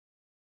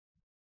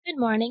Good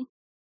morning.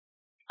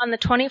 On the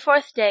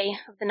 24th day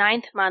of the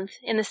 9th month,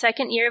 in the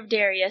 2nd year of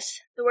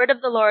Darius, the word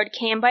of the Lord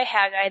came by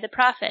Haggai the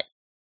prophet.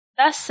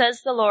 Thus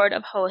says the Lord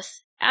of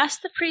hosts,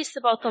 ask the priests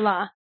about the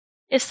law.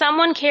 If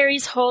someone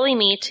carries holy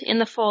meat in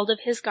the fold of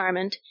his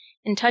garment,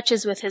 and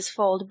touches with his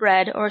fold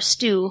bread or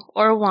stew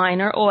or wine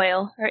or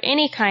oil or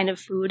any kind of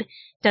food,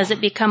 does it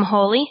become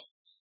holy?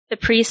 The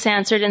priests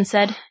answered and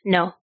said,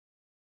 No.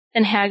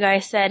 Then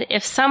Haggai said,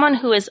 if someone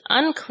who is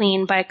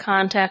unclean by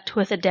contact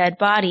with a dead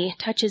body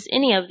touches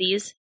any of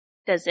these,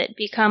 does it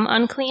become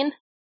unclean?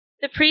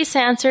 The priests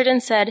answered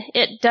and said,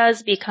 it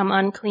does become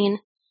unclean.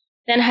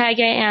 Then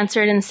Haggai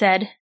answered and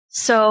said,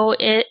 so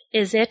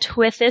is it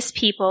with this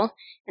people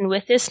and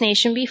with this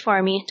nation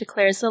before me,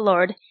 declares the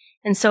Lord,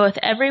 and so with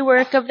every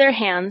work of their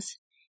hands,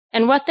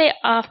 and what they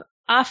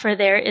offer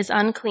there is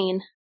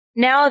unclean.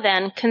 Now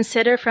then,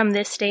 consider from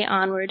this day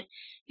onward,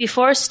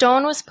 before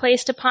stone was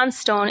placed upon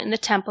stone in the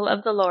temple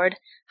of the Lord,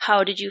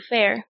 how did you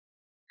fare?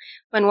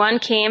 When one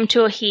came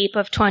to a heap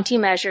of 20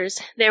 measures,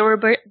 there were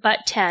but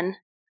 10.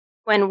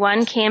 When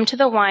one came to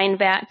the wine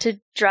vat to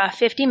draw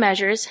 50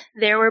 measures,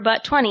 there were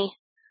but 20.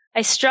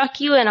 I struck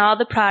you and all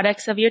the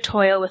products of your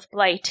toil with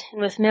blight, and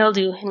with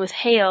mildew, and with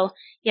hail,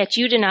 yet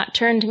you did not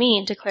turn to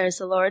me, declares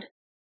the Lord.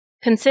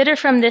 Consider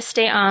from this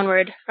day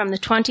onward, from the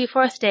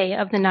 24th day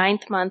of the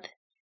 9th month,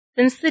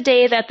 since the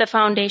day that the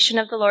foundation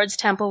of the Lord's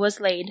temple was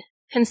laid.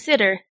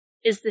 Consider,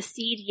 is the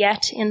seed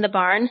yet in the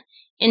barn?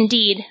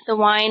 Indeed, the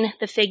wine,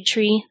 the fig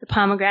tree, the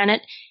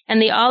pomegranate,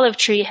 and the olive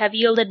tree have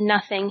yielded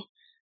nothing,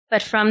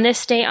 but from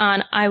this day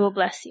on I will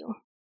bless you.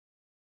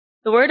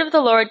 The word of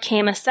the Lord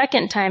came a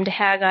second time to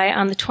Haggai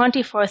on the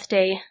 24th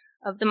day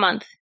of the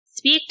month.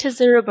 Speak to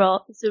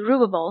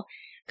Zerubbabel,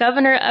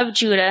 governor of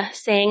Judah,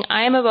 saying,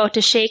 I am about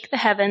to shake the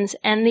heavens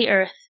and the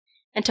earth,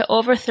 and to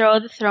overthrow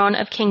the throne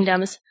of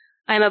kingdoms.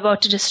 I am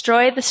about to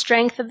destroy the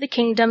strength of the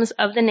kingdoms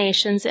of the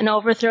nations, and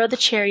overthrow the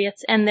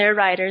chariots and their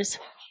riders.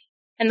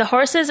 And the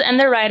horses and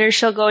their riders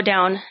shall go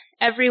down,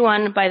 every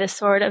one by the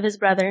sword of his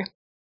brother.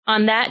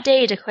 On that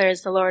day,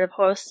 declares the Lord of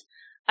hosts,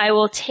 I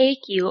will take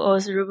you, O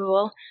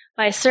Zerubbabel,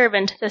 my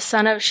servant, the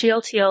son of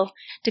Shealtiel,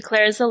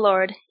 declares the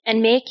Lord,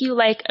 and make you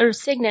like a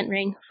signet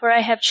ring, for I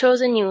have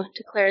chosen you,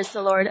 declares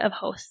the Lord of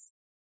hosts.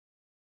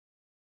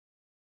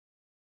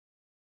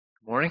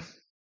 Good morning.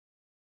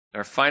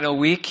 Our final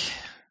week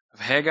of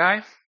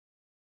Haggai.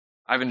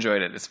 I've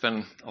enjoyed it. It's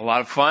been a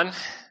lot of fun,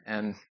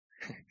 and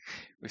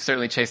we've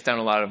certainly chased down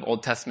a lot of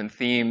Old Testament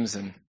themes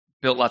and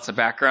built lots of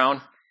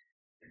background.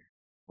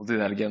 We'll do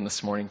that again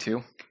this morning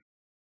too,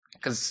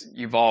 because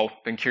you've all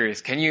been curious.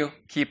 Can you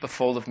keep a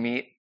fold of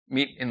meat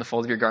in the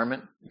fold of your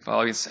garment? You've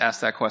always asked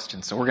that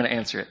question, so we're going to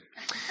answer it.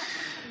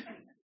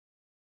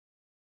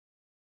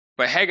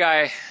 But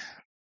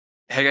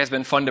Haggai's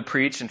been fun to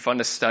preach and fun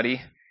to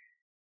study.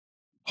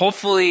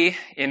 Hopefully,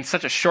 in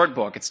such a short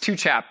book, it's 2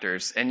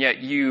 chapters, and yet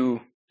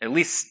you at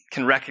least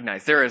can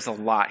recognize there is a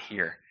lot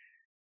here.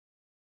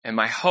 And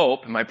my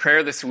hope and my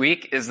prayer this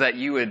week is that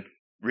you would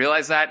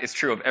realize that is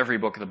true of every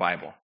book of the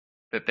Bible,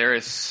 that there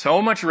is so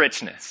much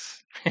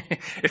richness.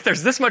 If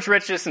there's this much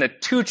richness in a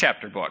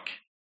 2-chapter book,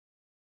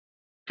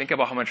 think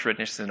about how much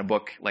richness in a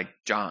book like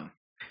John.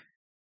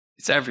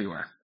 It's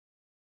everywhere.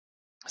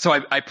 So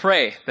I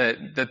pray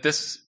that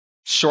this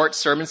short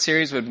sermon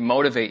series would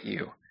motivate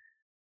you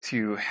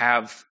to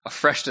have a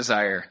fresh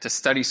desire to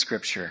study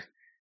Scripture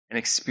and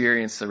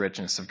experience the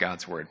richness of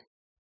God's Word.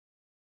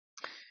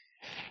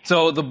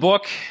 So the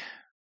book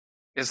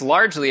is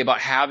largely about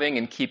having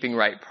and keeping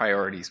right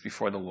priorities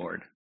before the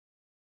Lord.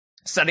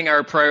 Setting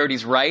our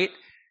priorities right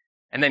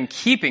and then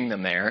keeping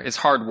them there is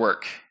hard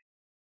work.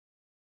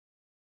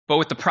 But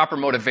with the proper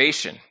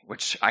motivation,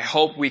 which I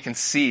hope we can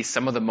see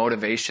some of the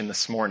motivation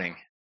this morning,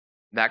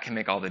 that can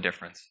make all the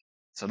difference.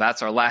 So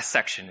that's our last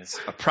section, is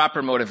a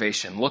proper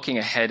motivation, looking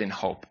ahead in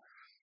hope.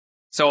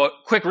 So a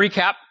quick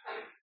recap,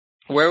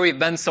 where we've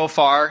been so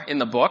far in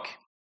the book.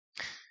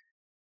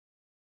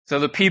 So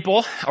the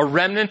people, a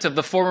remnant of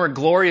the former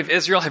glory of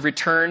Israel, have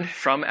returned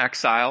from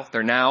exile.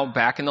 They're now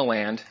back in the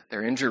land.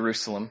 They're in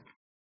Jerusalem.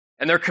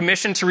 And they're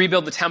commissioned to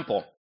rebuild the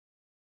temple.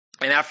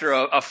 And after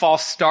a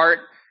false start,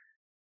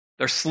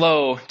 they're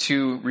slow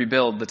to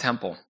rebuild the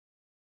temple.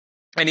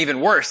 And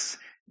even worse,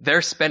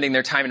 they're spending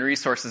their time and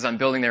resources on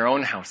building their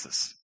own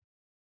houses.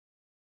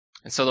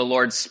 And so the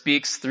Lord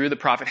speaks through the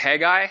prophet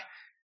Haggai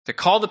to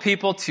call the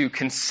people to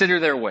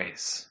consider their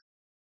ways.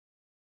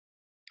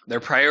 Their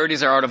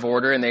priorities are out of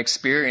order, and they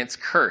experience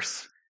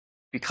curse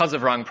because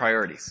of wrong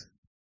priorities.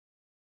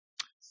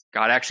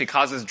 God actually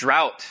causes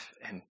drought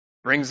and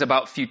brings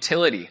about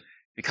futility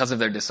because of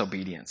their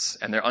disobedience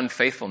and their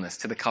unfaithfulness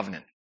to the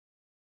covenant.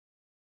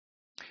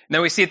 And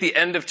then we see at the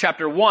end of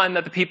chapter 1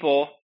 that the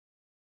people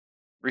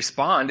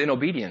respond in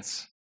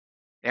obedience.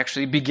 They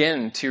actually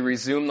begin to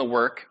resume the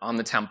work on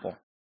the temple.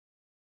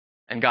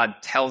 And God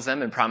tells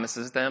them and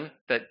promises them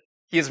that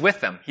He is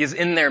with them. He is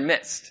in their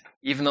midst,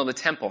 even though the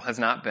temple has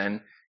not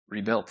been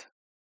rebuilt.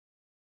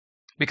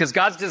 Because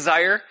God's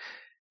desire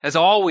has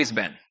always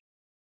been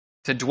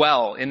to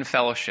dwell in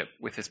fellowship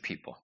with His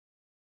people.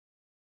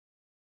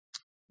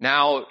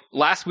 Now,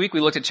 last week we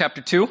looked at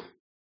chapter 2,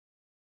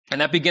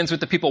 And that begins with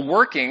the people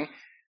working,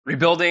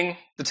 rebuilding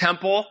the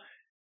temple,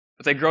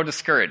 but they grow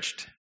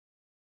discouraged.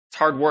 It's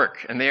hard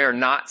work, and they are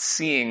not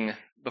seeing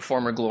the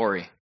former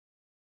glory.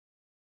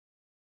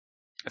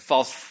 It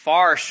falls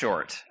far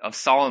short of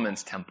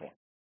Solomon's temple,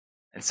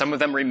 and some of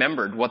them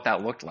remembered what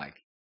that looked like.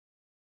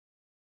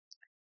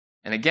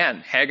 And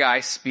again,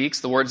 Haggai speaks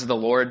the words of the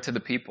Lord to the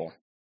people.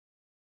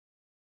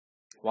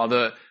 While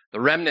the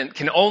remnant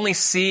can only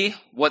see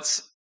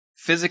what's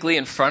physically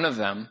in front of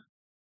them,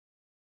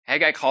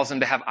 Haggai calls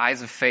them to have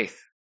eyes of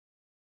faith,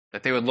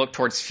 that they would look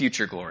towards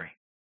future glory.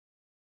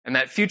 And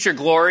that future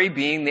glory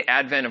being the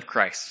advent of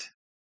Christ.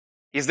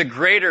 He's the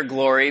greater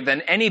glory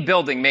than any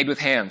building made with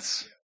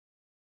hands.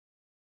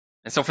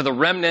 And so for the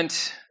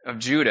remnant of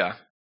Judah,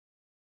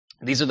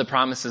 these are the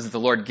promises that the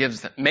Lord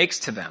makes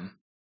to them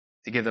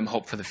to give them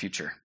hope for the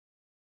future.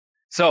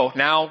 So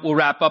now we'll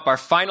wrap up our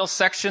final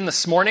section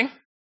this morning,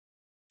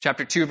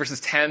 chapter 2, verses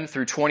 10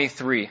 through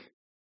 23.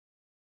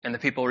 And the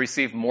people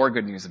receive more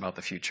good news about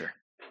the future.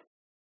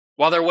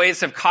 While their ways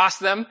have cost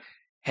them,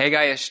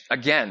 Haggai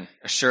again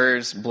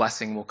assures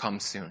blessing will come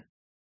soon.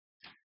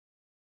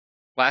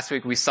 Last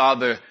week we saw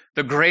the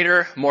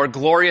greater, more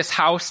glorious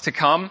house to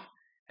come.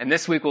 And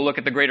this week we'll look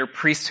at the greater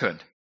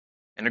priesthood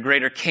and a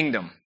greater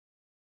kingdom.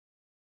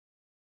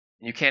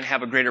 You can't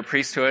have a greater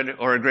priesthood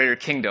or a greater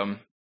kingdom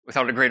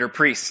without a greater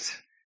priest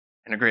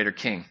and a greater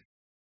king.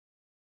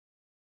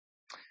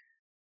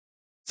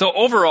 So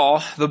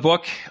overall, the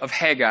book of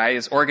Haggai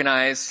is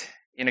organized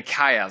in a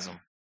chiasm,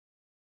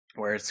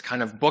 where it's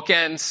kind of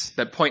bookends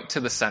that point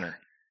to the center.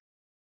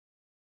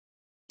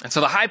 And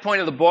so the high point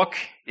of the book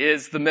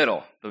is the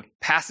middle, the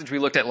passage we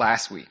looked at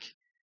last week.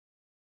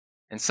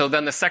 And so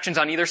then the sections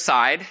on either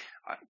side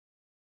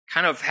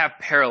kind of have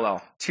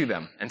parallel to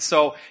them. And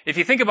so if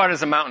you think about it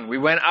as a mountain, we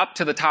went up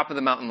to the top of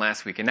the mountain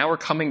last week, and now we're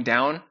coming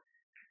down,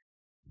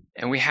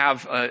 and we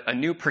have a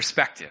new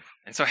perspective.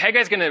 And so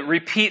Haggai's going to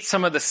repeat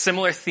some of the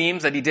similar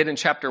themes that he did in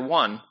chapter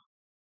 1,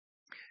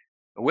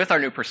 but with our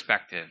new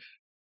perspective,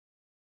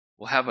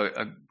 we'll have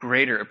a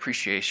greater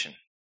appreciation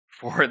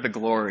for the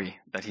glory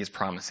that he's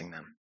promising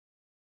them.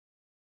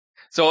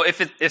 So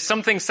if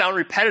some things sound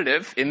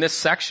repetitive in this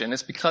section,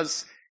 it's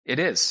because it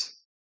is.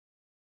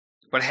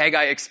 But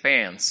Haggai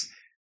expands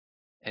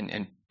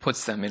and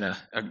puts them in a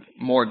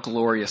more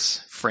glorious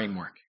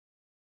framework.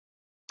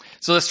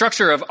 So the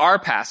structure of our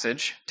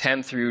passage,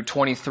 10 through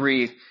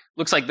 23,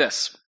 looks like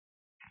this.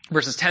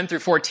 Verses 10 through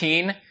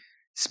 14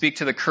 speak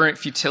to the current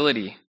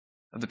futility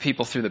of the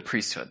people through the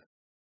priesthood.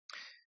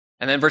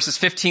 And then verses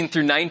 15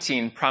 through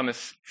 19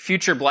 promise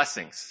future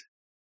blessings,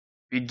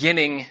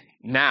 beginning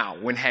now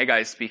when Haggai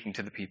is speaking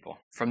to the people,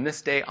 from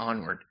this day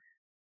onward.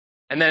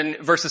 And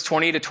then verses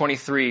 20 to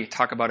 23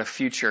 talk about a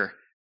future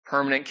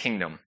permanent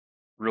kingdom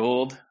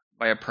ruled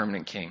by a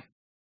permanent king.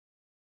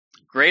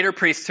 Greater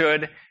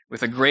priesthood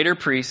with a greater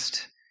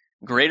priest,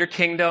 greater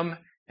kingdom,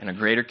 and a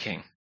greater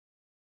king.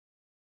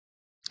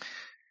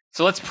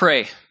 So let's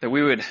pray that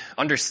we would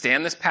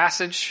understand this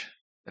passage,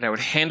 that I would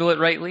handle it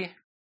rightly,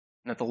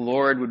 and that the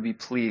Lord would be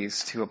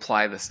pleased to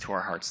apply this to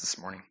our hearts this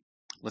morning.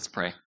 Let's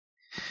pray.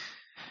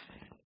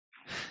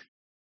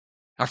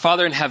 Our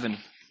Father in heaven,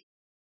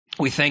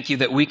 we thank you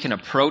that we can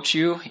approach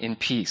you in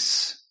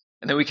peace,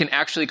 and that we can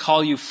actually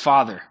call you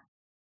Father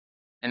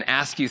and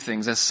ask you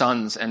things as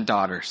sons and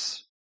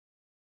daughters.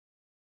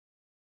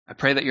 I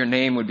pray that your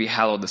name would be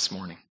hallowed this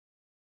morning,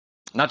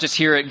 not just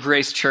here at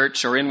Grace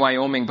Church or in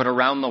Wyoming, but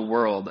around the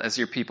world as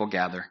your people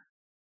gather.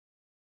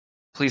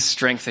 Please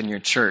strengthen your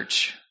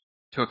church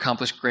to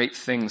accomplish great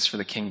things for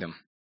the kingdom,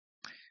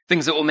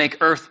 things that will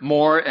make earth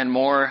more and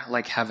more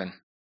like heaven.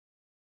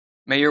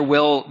 May your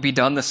will be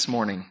done this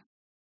morning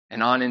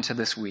and on into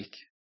this week.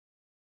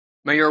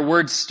 May your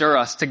words stir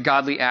us to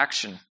godly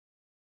action.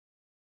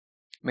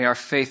 May our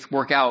faith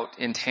work out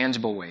in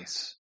tangible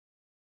ways.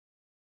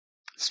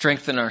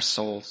 Strengthen our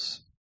souls.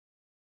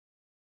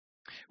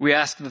 We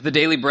ask that the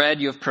daily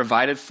bread you have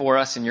provided for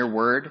us in your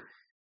word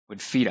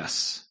would feed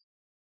us.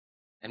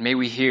 And may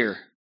we hear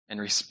and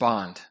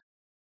respond.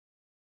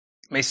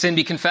 May sin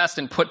be confessed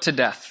and put to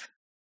death.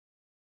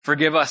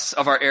 Forgive us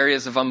of our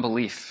areas of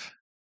unbelief.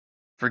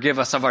 Forgive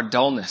us of our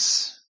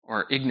dullness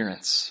or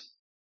ignorance.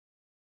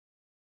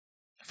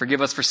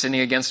 Forgive us for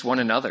sinning against one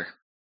another.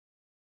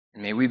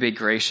 And may we be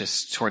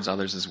gracious towards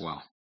others as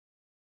well.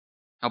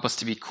 Help us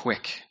to be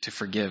quick to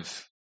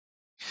forgive,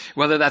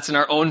 whether that's in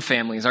our own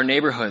families, our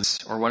neighborhoods,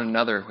 or one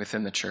another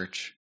within the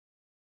church.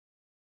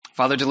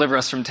 Father, deliver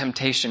us from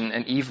temptation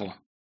and evil.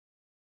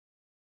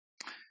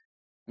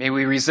 May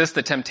we resist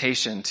the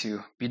temptation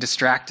to be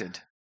distracted.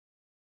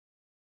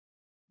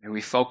 May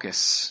we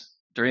focus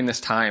during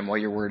this time while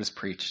your word is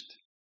preached.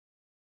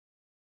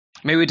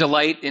 May we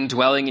delight in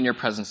dwelling in your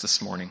presence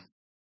this morning.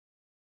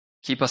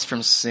 Keep us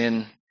from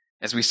sin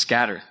as we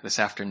scatter this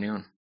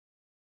afternoon.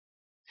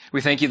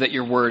 We thank you that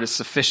your word is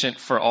sufficient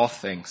for all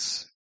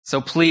things.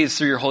 So please,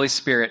 through your Holy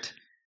Spirit,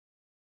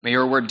 may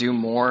your word do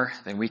more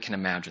than we can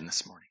imagine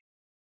this morning.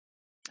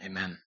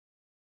 Amen.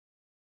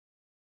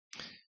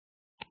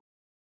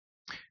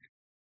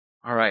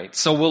 All right,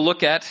 so we'll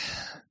look at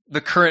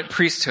the current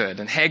priesthood.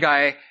 And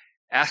Haggai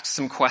asks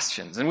some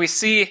questions. And we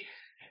see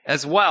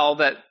as well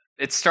that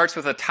it starts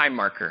with a time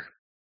marker,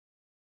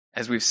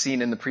 as we've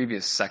seen in the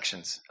previous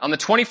sections. On the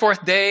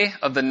 24th day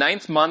of the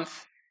 9th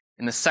month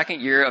in the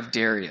 2nd year of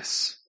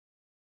Darius.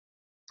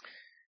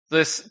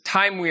 This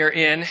time we are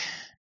in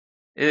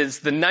is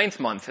the 9th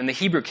month in the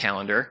Hebrew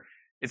calendar.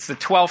 It's the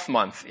 12th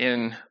month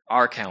in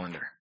our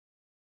calendar.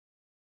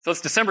 So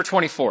it's December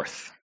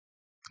 24th,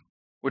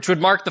 which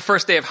would mark the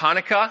first day of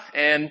Hanukkah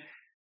and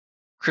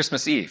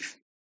Christmas Eve.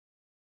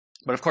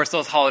 But of course,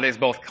 those holidays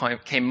both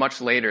came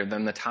much later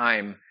than the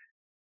time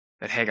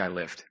that Haggai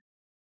lived.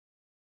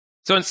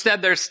 So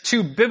instead, there's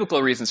two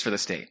biblical reasons for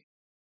this date.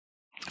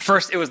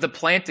 First, it was the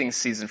planting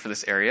season for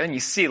this area, and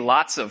you see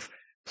lots of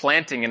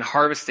planting and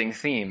harvesting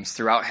themes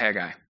throughout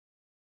Haggai.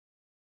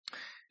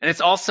 And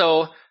it's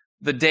also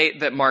the date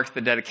that marked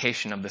the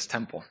dedication of this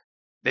temple.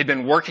 They'd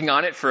been working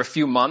on it for a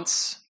few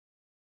months.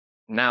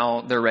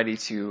 Now they're ready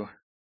to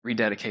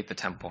rededicate the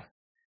temple.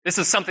 This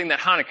is something that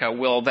Hanukkah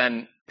will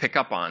then pick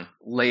up on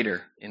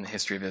later in the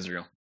history of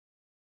Israel.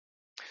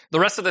 The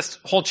rest of this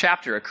whole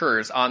chapter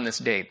occurs on this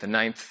date, the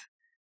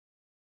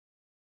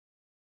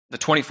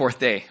 24th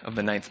day of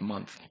the 9th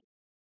month.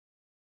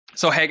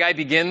 So Haggai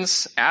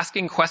begins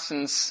asking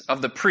questions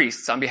of the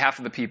priests on behalf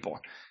of the people.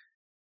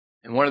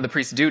 And one of the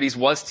priest's duties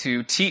was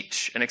to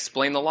teach and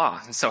explain the law.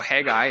 And so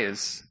Haggai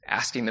is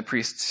asking the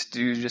priests to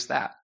do just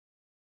that.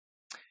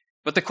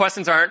 But the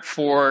questions aren't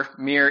for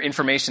mere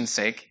information's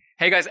sake.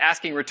 Haggai's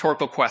asking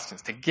rhetorical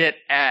questions to get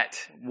at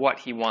what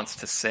he wants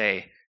to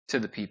say to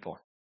the people.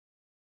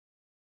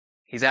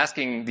 He's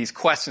asking these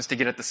questions to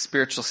get at the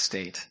spiritual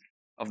state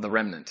of the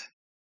remnant.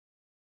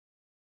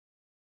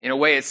 In a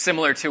way, it's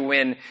similar to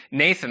when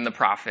Nathan the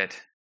prophet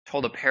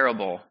told a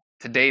parable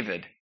to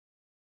David.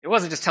 It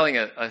wasn't just telling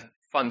a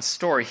fun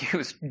story. He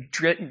was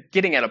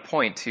getting at a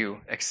point to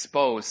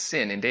expose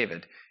sin in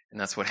David. And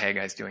that's what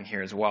Haggai's doing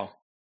here as well.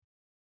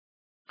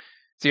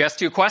 So he asks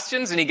two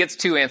questions, and he gets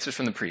two answers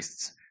from the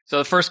priests. So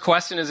the first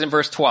question is in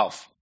verse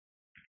 12.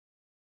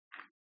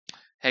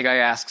 Haggai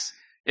asks,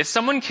 if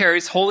someone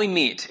carries holy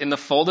meat in the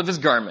fold of his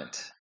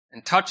garment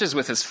and touches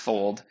with his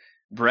fold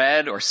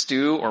bread or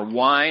stew or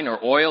wine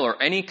or oil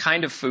or any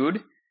kind of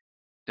food,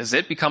 does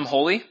it become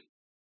holy?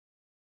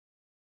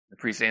 The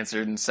priest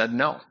answered and said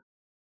no.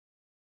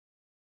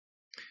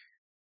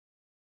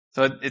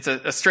 So it's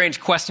a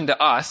strange question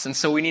to us, and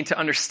so we need to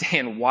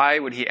understand why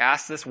would he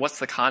ask this? What's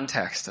the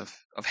context of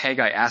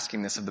Haggai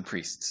asking this of the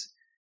priests?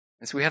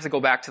 And so we have to go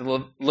back to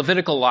the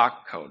Levitical law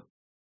code.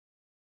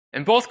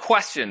 And both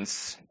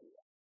questions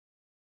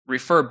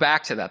refer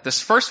back to that.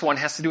 This first one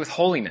has to do with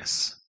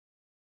holiness.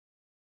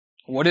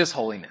 What is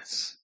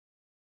holiness?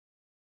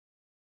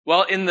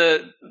 Well, in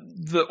the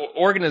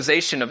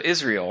organization of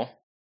Israel,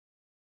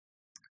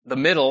 the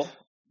middle,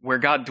 where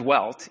God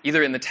dwelt,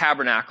 either in the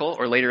tabernacle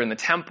or later in the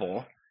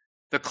temple,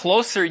 the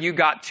closer you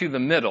got to the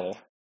middle,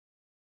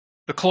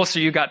 the closer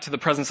you got to the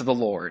presence of the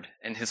Lord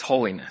and his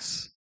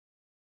holiness.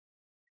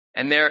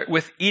 And there,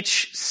 with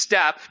each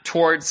step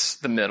towards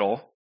the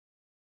middle,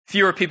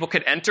 fewer people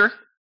could enter,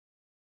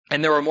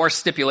 and there were more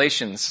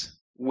stipulations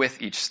with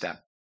each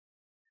step.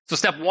 So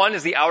step one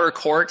is the outer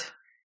court,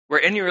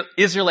 where any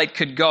Israelite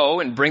could go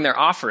and bring their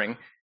offering,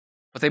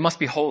 but they must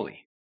be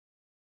holy.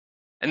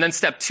 And then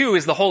step two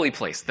is the holy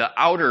place, the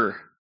outer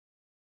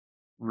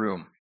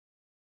room,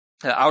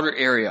 the outer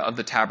area of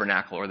the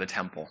tabernacle or the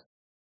temple.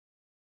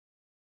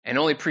 And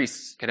only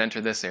priests could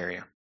enter this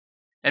area.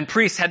 And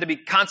priests had to be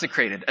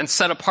consecrated and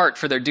set apart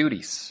for their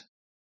duties.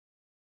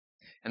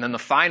 And then the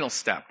final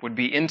step would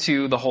be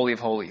into the Holy of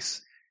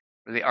Holies,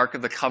 where the Ark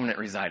of the Covenant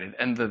resided,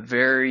 and the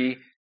very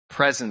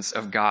presence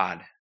of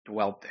God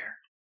dwelt there.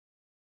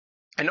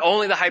 And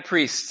only the high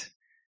priest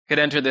could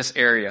enter this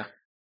area.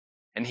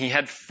 And he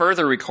had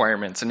further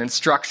requirements and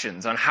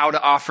instructions on how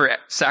to offer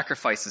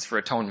sacrifices for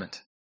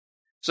atonement.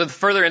 So the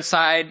further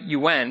inside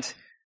you went,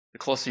 the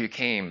closer you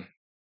came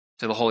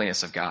to the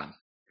holiness of God.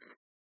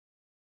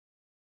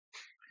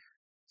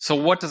 So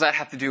what does that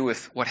have to do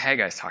with what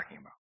Haggai is talking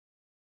about?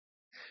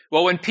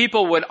 Well, when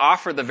people would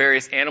offer the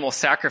various animal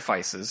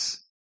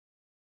sacrifices,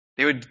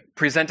 they would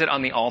present it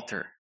on the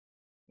altar.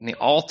 And the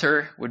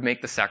altar would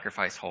make the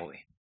sacrifice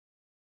holy.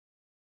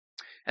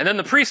 And then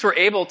the priests were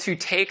able to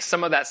take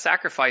some of that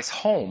sacrifice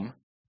home.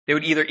 They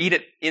would either eat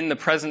it in the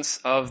presence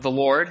of the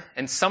Lord,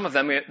 and some of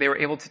them they were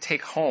able to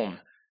take home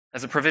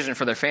as a provision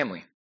for their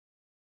family.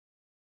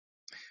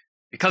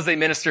 Because they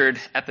ministered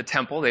at the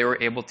temple, they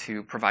were able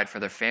to provide for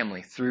their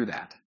family through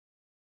that.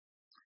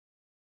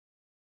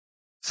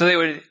 So they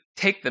would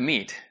take the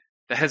meat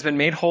that has been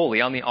made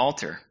holy on the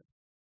altar,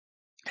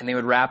 and they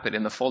would wrap it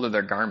in the fold of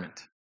their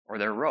garment or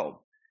their robe,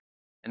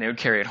 and they would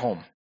carry it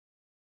home.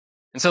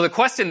 And so the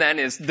question then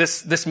is,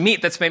 this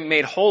meat that's been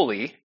made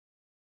holy,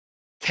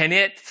 can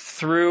it,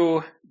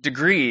 through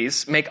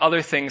degrees, make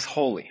other things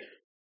holy?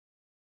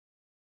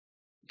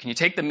 Can you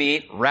take the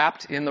meat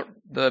wrapped in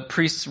the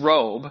priest's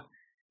robe,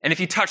 and if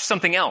you touch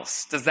something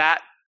else, does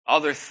that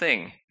other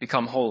thing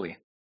become holy?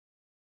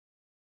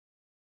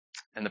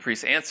 And the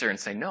priests answer and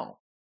say, no.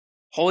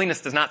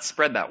 Holiness does not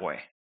spread that way.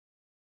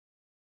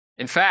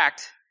 In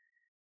fact,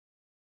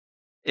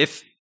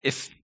 If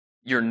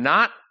you're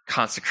not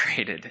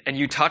consecrated and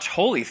you touch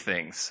holy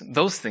things,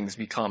 those things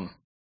become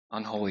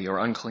unholy or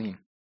unclean.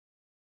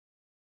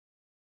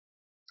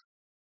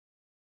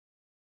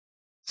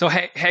 So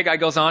Haggai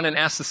goes on and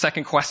asks the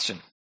second question.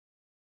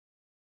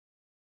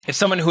 If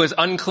someone who is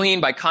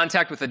unclean by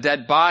contact with a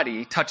dead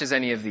body touches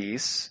any of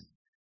these,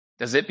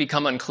 does it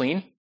become unclean?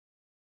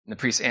 And the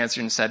priest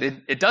answered and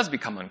said, it does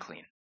become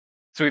unclean.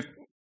 So we've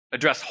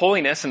addressed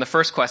holiness in the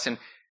first question.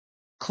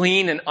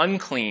 Clean and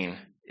unclean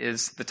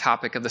is the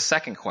topic of the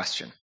second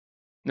question.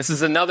 This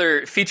is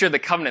another feature of the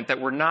covenant that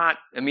we're not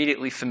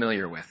immediately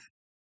familiar with.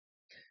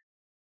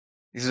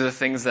 These are the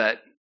things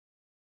that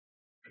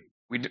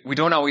we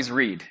don't always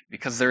read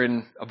because they're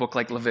in a book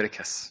like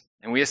Leviticus,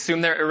 and we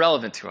assume they're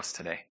irrelevant to us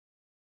today.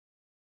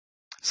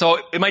 So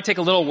it might take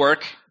a little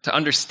work to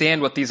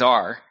understand what these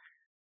are,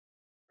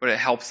 but it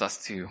helps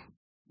us to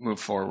move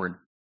forward.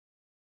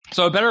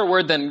 So a better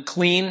word than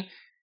clean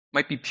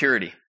might be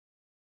purity.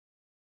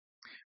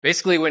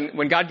 Basically,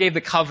 when God gave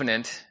the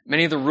covenant,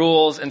 many of the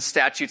rules and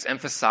statutes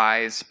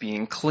emphasize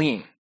being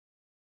clean,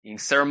 being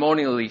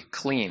ceremonially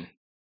clean.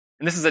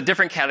 And this is a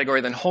different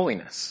category than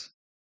holiness.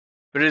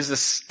 But it is a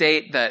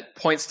state that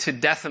points to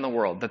death in the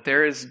world, that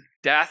there is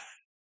death.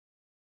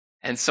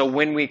 And so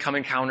when we come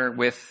encounter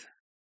with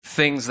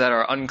things that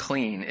are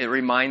unclean, it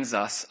reminds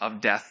us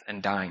of death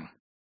and dying.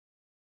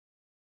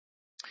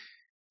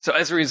 So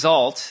as a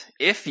result,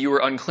 if you were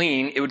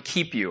unclean, it would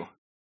keep you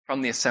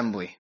from the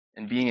assembly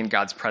and being in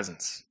God's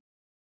presence.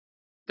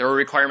 There were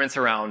requirements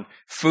around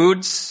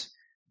foods,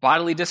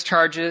 bodily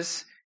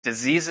discharges,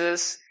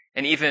 diseases,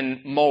 and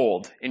even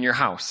mold in your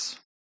house.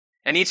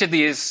 And each of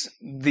these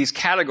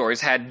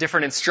categories had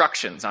different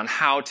instructions on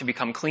how to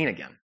become clean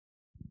again.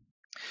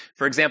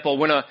 For example,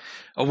 when a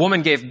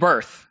woman gave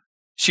birth,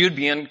 she would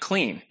be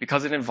unclean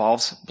because it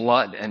involves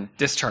blood and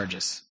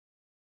discharges.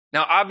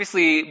 Now,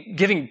 obviously,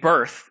 giving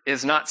birth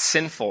is not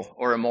sinful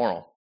or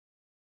immoral.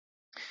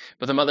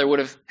 But the mother would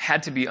have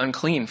had to be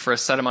unclean for a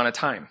set amount of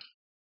time.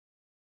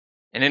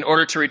 And in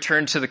order to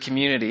return to the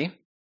community,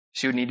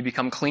 she would need to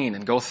become clean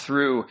and go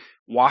through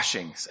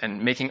washings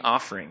and making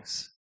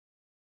offerings.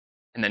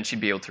 And then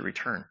she'd be able to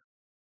return.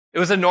 It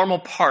was a normal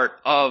part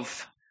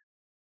of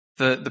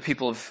the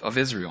people of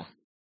Israel.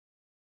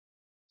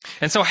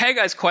 And so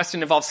Haggai's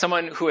question involves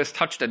someone who has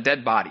touched a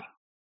dead body.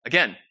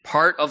 Again,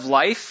 part of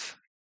life,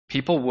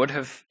 people would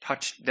have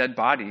touched dead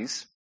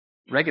bodies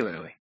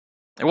regularly.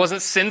 It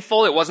wasn't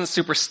sinful, it wasn't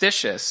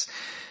superstitious,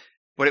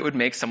 but it would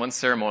make someone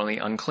ceremonially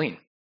unclean.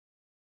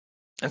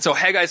 And so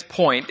Haggai's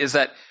point is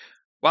that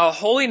while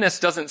holiness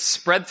doesn't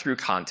spread through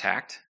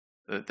contact,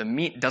 the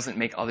meat doesn't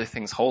make other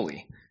things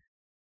holy.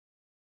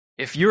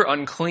 If you're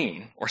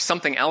unclean or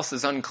something else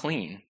is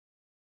unclean,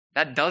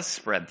 that does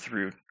spread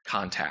through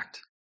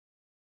contact.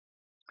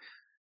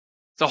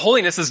 So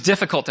holiness is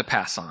difficult to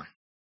pass on.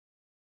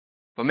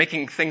 But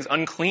making things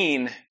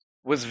unclean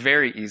was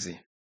very easy.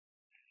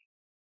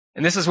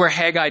 And this is where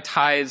Haggai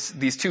ties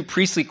these two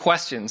priestly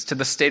questions to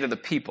the state of the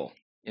people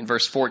in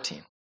verse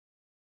 14.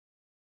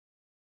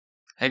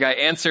 Haggai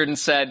answered and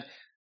said,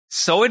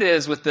 "So it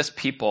is with this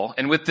people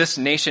and with this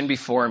nation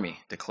before me,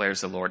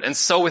 declares the Lord, and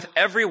so with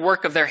every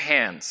work of their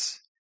hands.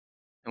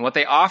 And what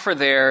they offer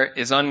there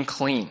is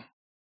unclean."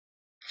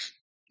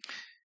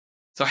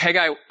 So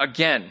Haggai,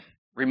 again,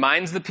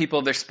 reminds the people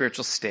of their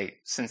spiritual state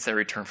since their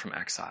return from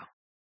exile.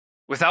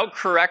 Without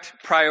correct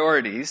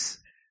priorities,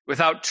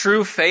 without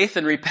true faith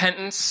and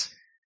repentance,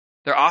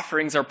 their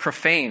offerings are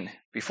profane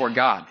before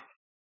God.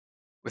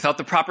 Without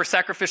the proper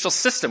sacrificial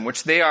system,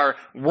 which they are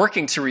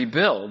working to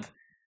rebuild,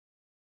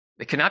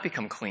 they cannot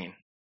become clean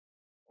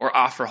or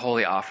offer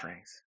holy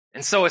offerings.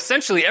 And so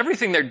essentially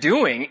everything they're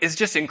doing is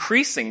just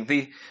increasing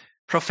the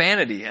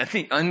profanity and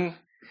the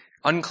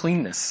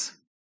uncleanness.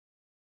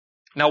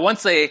 Now,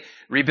 once they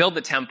rebuild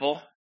the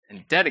temple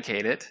and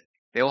dedicate it,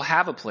 they will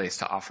have a place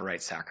to offer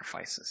right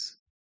sacrifices.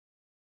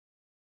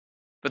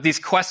 But these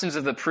questions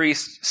of the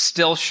priest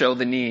still show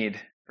the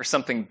need for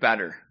something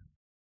better.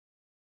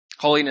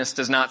 Holiness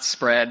does not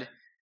spread.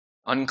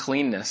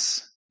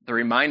 Uncleanness, the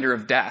reminder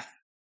of death,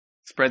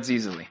 spreads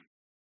easily.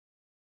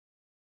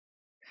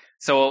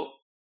 So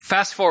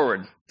fast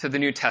forward to the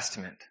New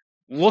Testament,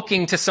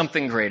 looking to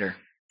something greater,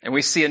 and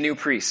we see a new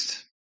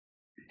priest.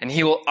 And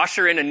he will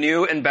usher in a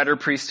new and better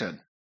priesthood.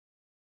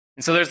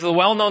 And so there's the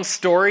well-known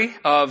story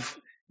of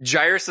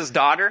Jairus'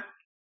 daughter.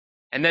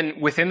 And then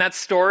within that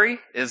story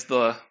is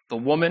the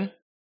woman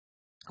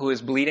who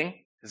is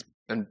bleeding, has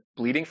been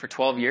bleeding for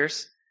 12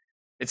 years.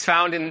 It's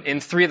found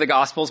in 3 of the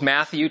Gospels,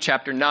 Matthew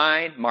chapter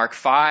 9, Mark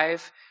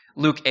 5,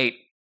 Luke 8.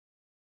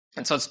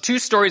 And so it's 2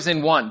 stories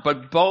in one,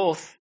 but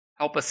both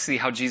help us see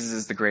how Jesus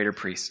is the greater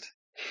priest.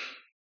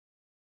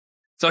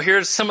 So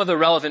here's some of the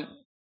relevant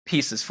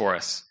pieces for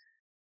us.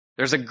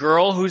 There's a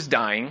girl who's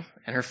dying,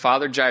 and her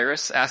father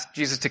Jairus asked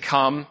Jesus to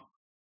come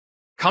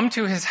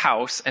to his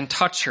house and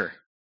touch her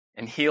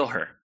and heal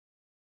her.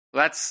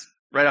 Well, that's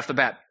right off the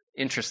bat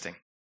interesting.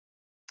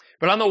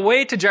 But on the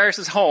way to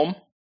Jairus' home,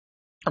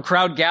 a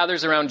crowd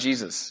gathers around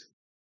Jesus.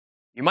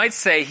 You might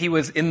say he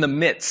was in the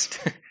midst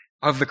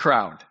of the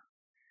crowd.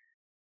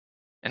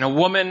 And a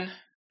woman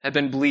had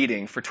been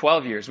bleeding for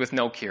 12 years with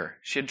no cure.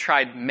 She had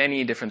tried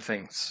many different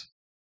things.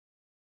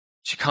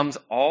 She comes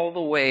all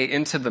the way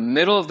into the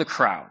middle of the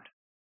crowd,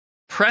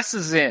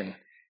 presses in,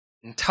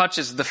 and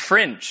touches the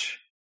fringe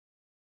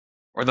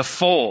or the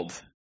fold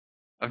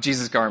of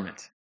Jesus'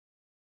 garment.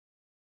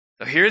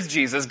 So here's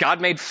Jesus, God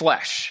made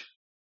flesh,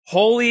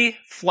 holy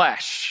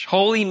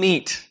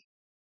meat,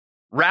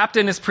 wrapped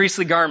in his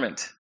priestly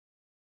garment.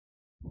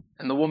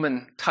 And the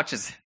woman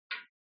touches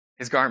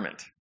his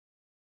garment.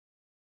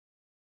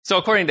 So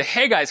according to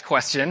Haggai's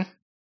question,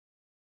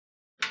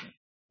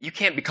 you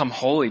can't become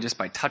holy just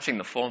by touching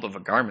the fold of a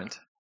garment.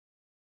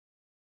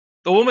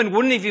 The woman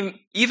wouldn't have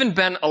even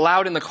been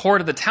allowed in the court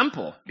of the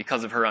temple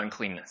because of her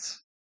uncleanness.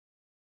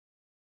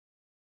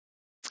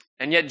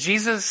 And yet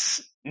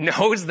Jesus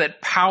knows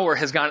that power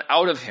has gone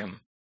out of him.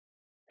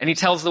 And he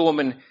tells the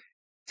woman,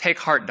 "Take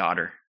heart,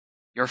 daughter.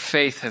 Your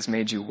faith has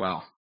made you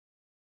well."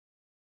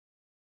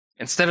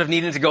 Instead of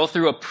needing to go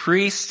through a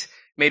priest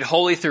made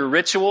holy through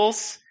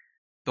rituals,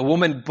 the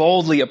woman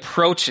boldly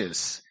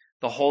approaches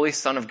the Holy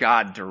Son of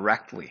God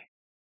directly.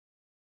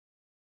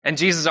 And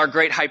Jesus, our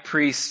great high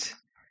priest,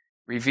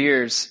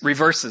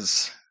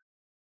 reverses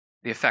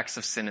the effects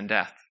of sin and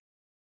death.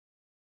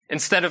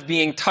 Instead of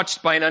being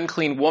touched by an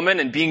unclean woman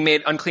and being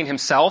made unclean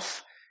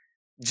himself,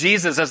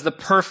 Jesus, as the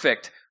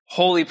perfect,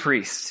 holy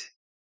priest,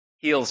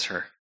 heals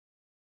her,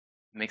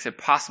 makes it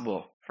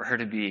possible for her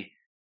to be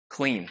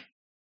clean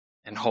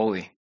and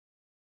holy.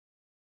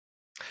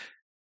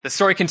 The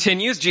story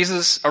continues.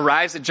 Jesus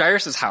arrives at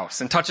Jairus' house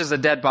and touches a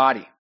dead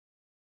body.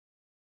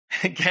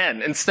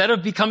 Again, instead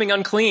of becoming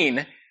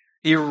unclean,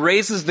 he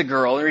raises the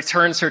girl and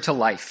returns her to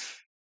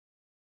life.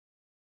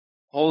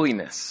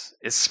 Holiness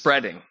is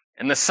spreading,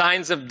 and the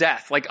signs of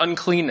death, like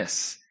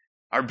uncleanness,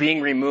 are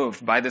being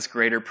removed by this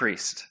greater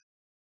priest.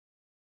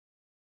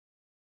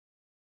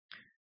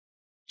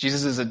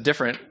 Jesus is a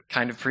different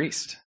kind of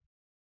priest.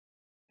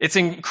 It's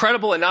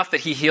incredible enough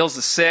that he heals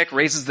the sick,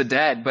 raises the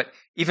dead, but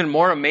even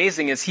more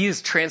amazing is he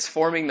is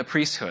transforming the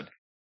priesthood.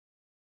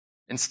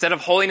 Instead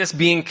of holiness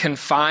being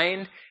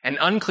confined and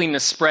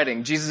uncleanness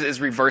spreading, Jesus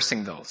is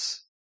reversing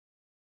those.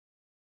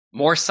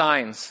 More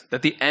signs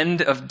that the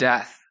end of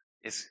death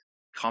is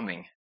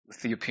coming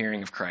with the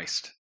appearing of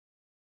Christ.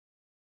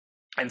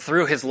 And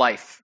through his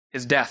life,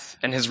 his death,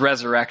 and his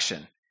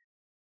resurrection,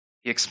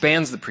 he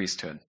expands the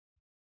priesthood.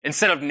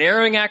 Instead of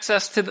narrowing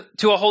access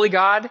to a holy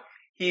God,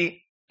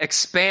 he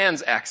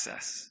expands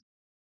access,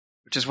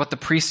 which is what the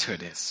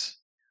priesthood is.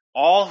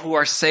 All who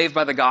are saved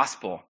by the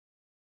gospel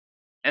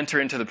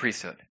enter into the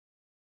priesthood.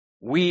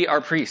 We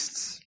are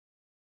priests.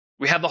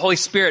 We have the Holy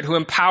Spirit who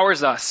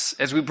empowers us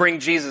as we bring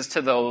Jesus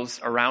to those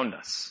around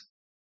us.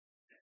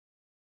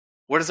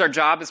 What is our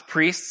job as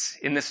priests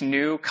in this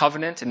new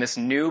covenant, in this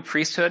new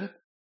priesthood?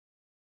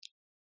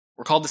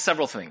 We're called to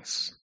several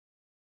things.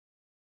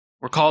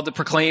 We're called to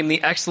proclaim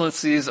the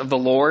excellencies of the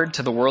Lord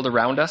to the world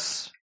around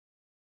us.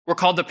 We're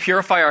called to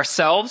purify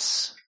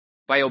ourselves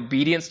by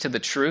obedience to the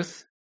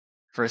truth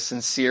for a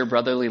sincere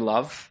brotherly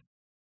love.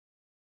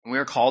 And we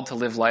are called to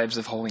live lives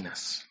of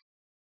holiness.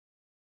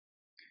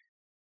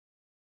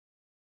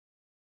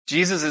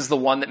 Jesus is the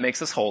one that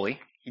makes us holy.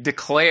 He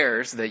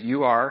declares that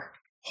you are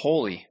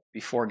holy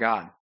before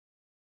God.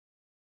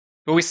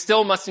 But we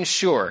still must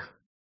ensure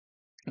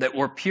that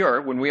we're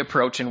pure when we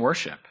approach in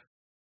worship.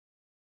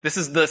 This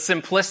is the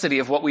simplicity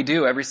of what we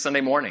do every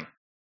Sunday morning,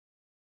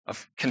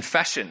 of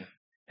confession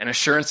and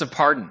assurance of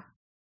pardon.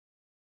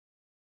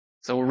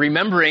 So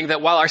remembering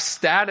that while our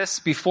status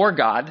before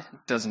God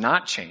does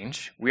not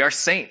change, we are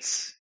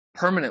saints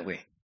permanently.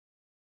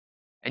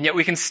 And yet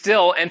we can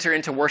still enter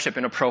into worship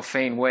in a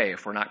profane way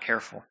if we're not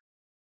careful.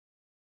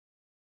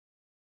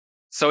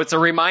 So it's a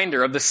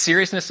reminder of the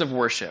seriousness of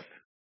worship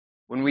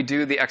when we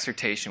do the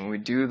exhortation, when we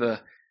do the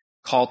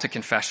call to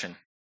confession,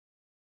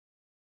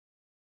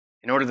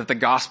 in order that the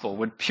gospel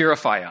would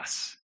purify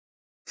us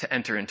to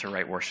enter into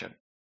right worship.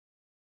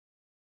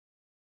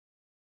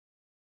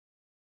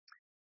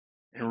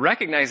 And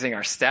recognizing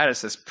our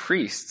status as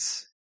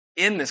priests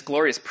in this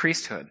glorious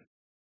priesthood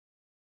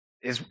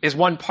is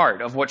one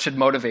part of what should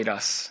motivate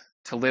us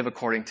to live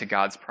according to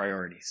God's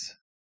priorities.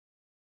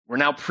 We're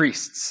now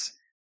priests,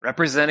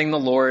 representing the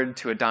Lord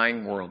to a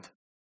dying world.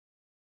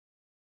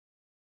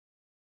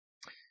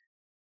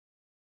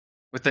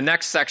 With the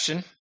next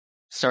section,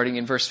 starting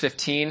in verse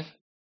 15,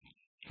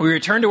 we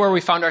return to where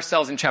we found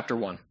ourselves in chapter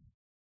 1.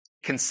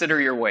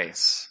 Consider your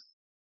ways.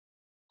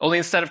 Only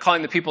instead of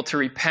calling the people to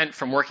repent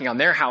from working on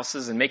their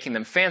houses and making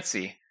them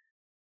fancy,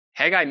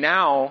 Haggai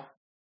now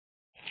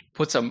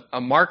puts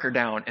a marker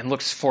down and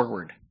looks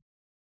forward.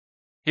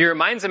 He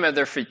reminds them of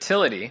their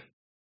futility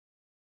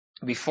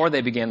before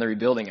they began the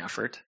rebuilding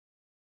effort.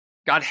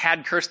 God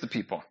had cursed the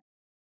people.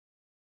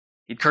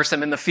 He'd cursed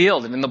them in the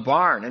field and in the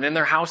barn and in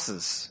their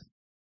houses,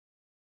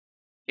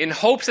 in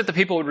hopes that the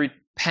people would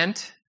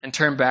repent and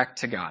turn back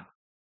to God.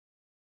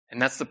 And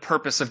that's the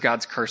purpose of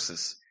God's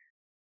curses,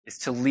 is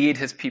to lead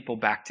his people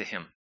back to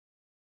him.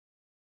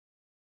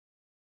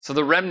 So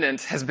the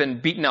remnant has been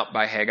beaten up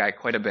by Haggai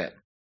quite a bit.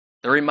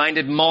 They're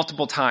reminded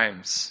multiple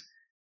times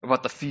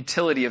about the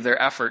futility of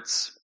their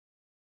efforts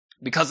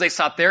because they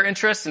sought their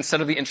interests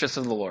instead of the interests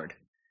of the Lord.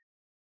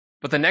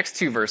 But the next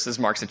two verses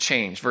marks a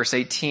change. Verse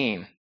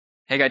 18,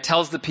 Haggai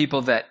tells the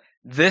people that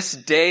this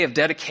day of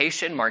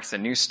dedication marks a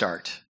new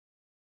start.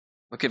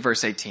 Look at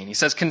verse 18. He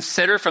says,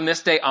 consider from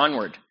this day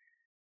onward,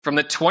 from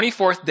the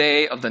 24th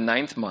day of the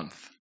 9th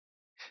month,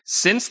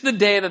 since the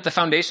day that the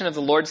foundation of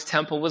the Lord's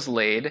temple was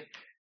laid,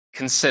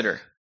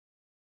 consider.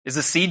 Is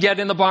the seed yet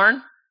in the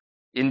barn?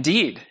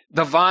 Indeed,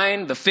 the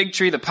vine, the fig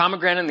tree, the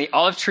pomegranate, and the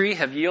olive tree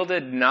have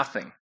yielded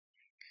nothing.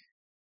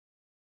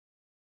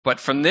 But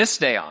from this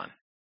day on,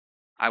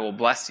 I will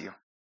bless you.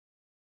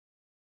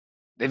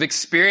 They've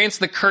experienced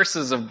the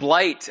curses of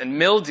blight and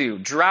mildew,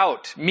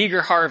 drought,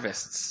 meager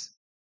harvests.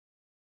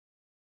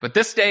 But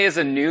this day is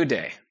a new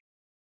day.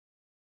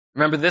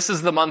 Remember, this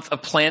is the month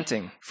of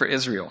planting for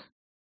Israel.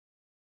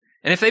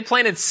 And if they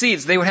planted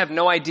seeds, they would have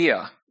no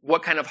idea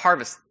what kind of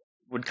harvest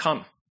would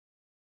come.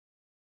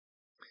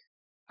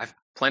 I've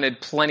planted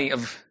plenty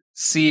of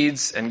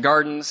seeds and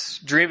gardens,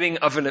 dreaming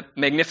of a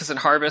magnificent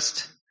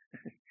harvest,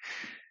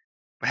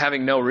 but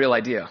having no real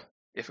idea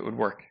if it would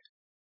work.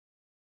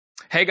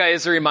 Haggai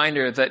is a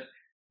reminder that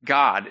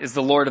God is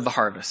the Lord of the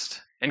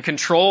harvest and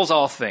controls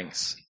all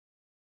things.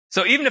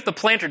 So even if the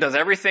planter does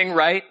everything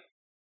right,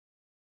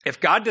 if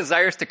God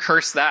desires to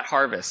curse that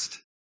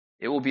harvest,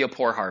 it will be a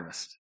poor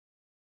harvest.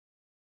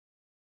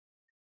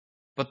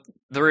 But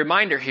the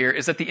reminder here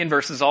is that the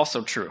inverse is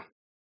also true.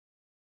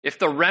 If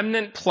the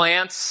remnant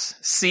plants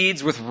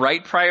seeds with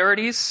right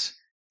priorities,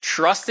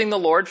 trusting the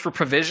Lord for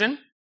provision,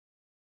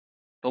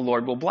 the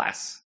Lord will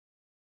bless.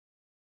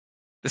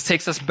 This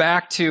takes us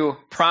back to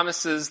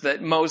promises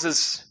that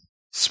Moses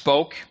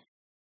spoke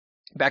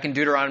back in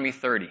Deuteronomy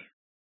 30.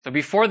 So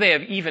before they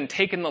have even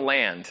taken the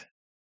land,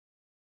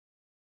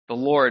 the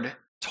Lord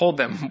told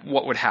them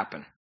what would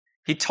happen.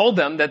 He told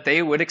them that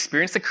they would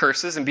experience the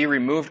curses and be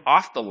removed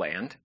off the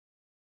land.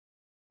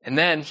 And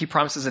then he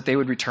promises that they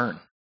would return.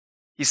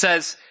 He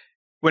says,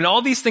 when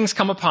all these things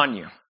come upon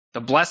you,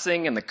 the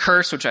blessing and the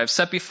curse which I have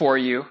set before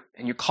you,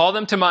 and you call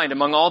them to mind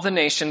among all the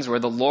nations where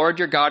the Lord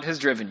your God has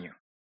driven you,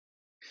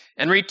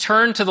 and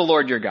return to the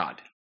Lord your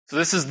God. So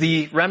this is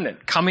the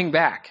remnant coming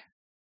back.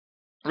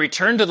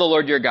 Return to the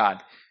Lord your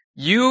God,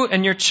 you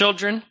and your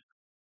children,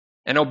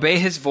 and obey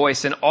his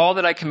voice in all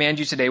that I command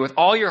you today with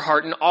all your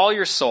heart and all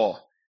your soul.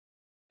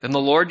 Then the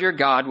Lord your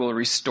God will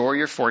restore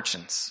your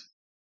fortunes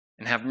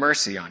and have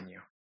mercy on you.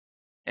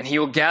 And he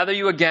will gather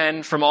you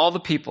again from all the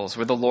peoples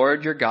where the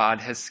Lord your God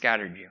has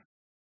scattered you.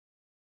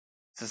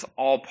 This is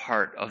all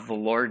part of the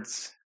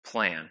Lord's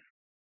plan.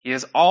 He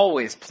has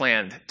always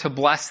planned to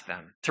bless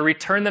them, to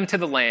return them to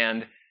the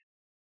land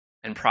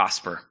and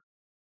prosper.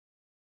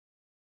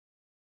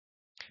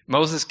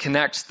 Moses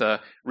connects the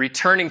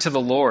returning to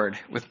the Lord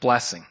with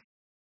blessing.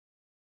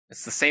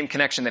 It's the same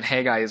connection that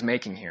Haggai is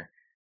making here.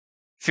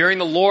 Fearing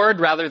the Lord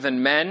rather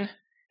than men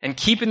and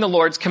keeping the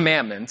Lord's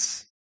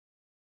commandments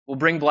will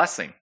bring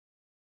blessing.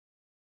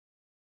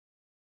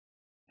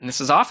 And this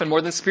is often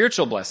more than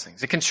spiritual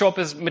blessings. It can show up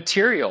as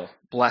material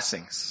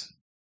blessings.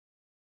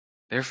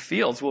 Their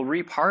fields will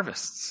reap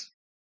harvests.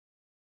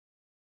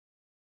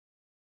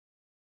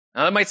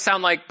 Now that might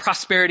sound like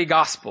prosperity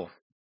gospel.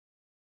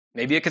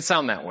 Maybe it could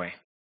sound that way.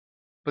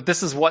 But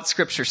this is what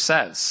Scripture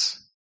says.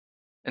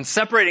 And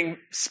separating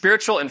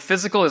spiritual and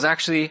physical is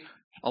actually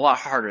a lot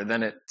harder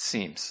than it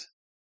seems.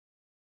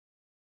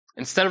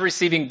 Instead of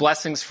receiving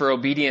blessings for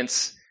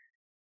obedience,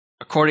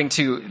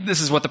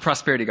 this is what the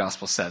prosperity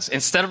gospel says.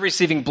 Instead of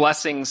receiving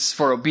blessings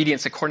for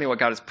obedience according to what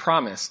God has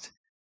promised,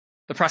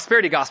 the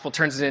prosperity gospel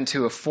turns it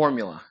into a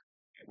formula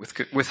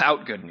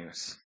without good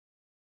news.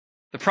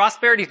 The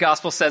prosperity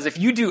gospel says if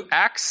you do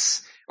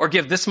X or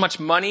give this much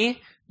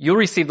money, you'll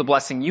receive the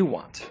blessing you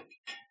want.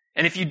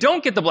 And if you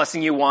don't get the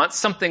blessing you want,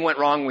 something went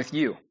wrong with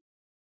you.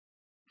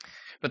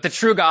 But the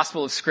true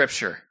gospel of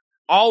Scripture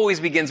always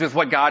begins with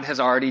what God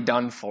has already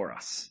done for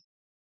us.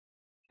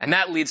 And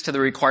that leads to the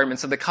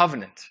requirements of the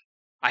covenant.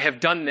 I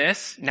have done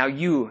this, now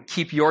you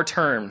keep your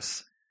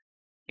terms,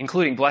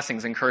 including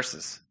blessings and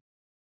curses.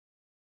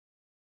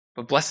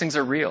 But blessings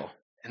are real,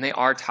 and they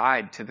are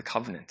tied to the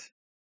covenant.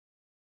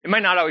 It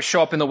might not always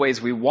show up in the ways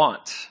we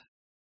want,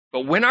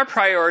 but when our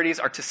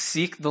priorities are to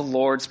seek the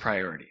Lord's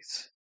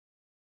priorities,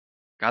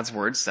 God's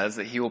word says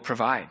that he will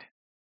provide.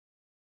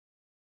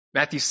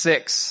 Matthew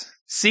 6,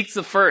 seek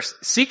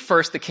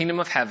first the kingdom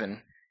of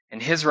heaven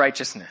and his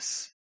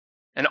righteousness,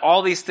 and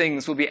all these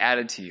things will be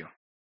added to you.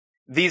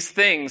 These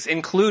things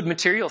include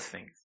material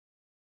things.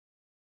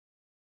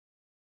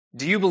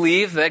 Do you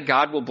believe that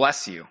God will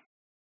bless you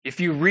if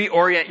you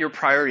reorient your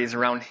priorities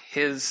around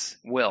his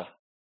will?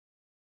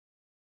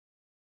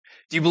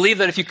 Do you believe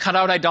that if you cut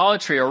out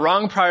idolatry or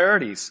wrong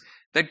priorities,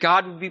 that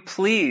God would be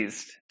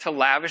pleased to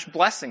lavish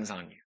blessings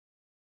on you?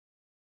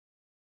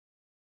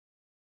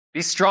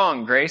 Be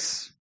strong,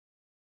 Grace.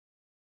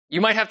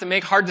 You might have to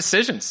make hard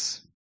decisions.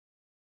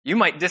 You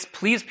might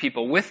displease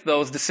people with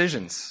those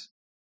decisions.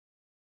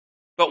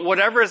 But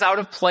whatever is out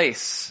of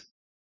place,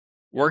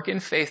 work in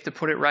faith to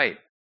put it right.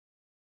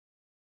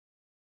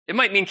 It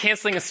might mean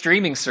canceling a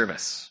streaming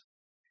service.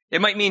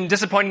 It might mean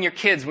disappointing your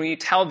kids when you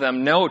tell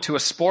them no to a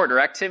sport or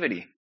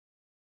activity.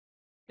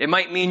 It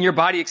might mean your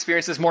body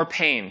experiences more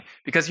pain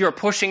because you are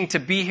pushing to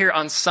be here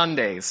on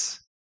Sundays.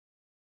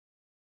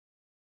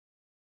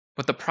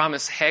 But the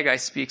promise Haggai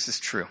speaks is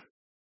true.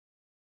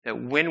 That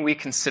when we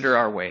consider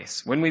our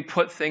ways, when we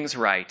put things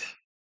right,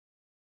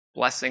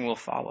 blessing will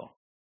follow.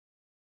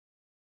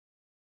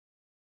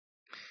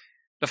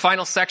 The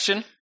final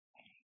section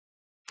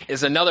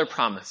is another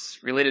promise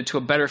related to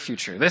a better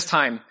future. This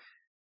time,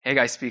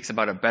 Haggai speaks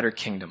about a better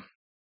kingdom.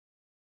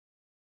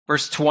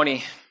 Verse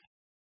 20,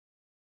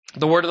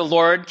 the word of the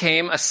Lord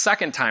came a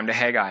second time to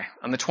Haggai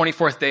on the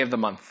 24th day of the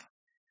month.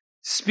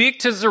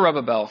 Speak to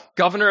Zerubbabel,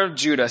 governor of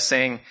Judah,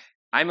 saying,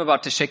 I am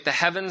about to shake the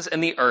heavens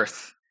and the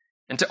earth,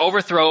 and to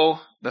overthrow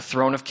the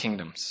throne of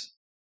kingdoms.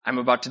 I am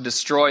about to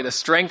destroy the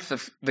strength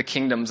of the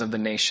kingdoms of the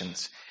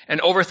nations, and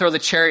overthrow the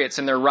chariots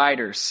and their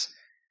riders,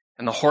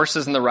 and the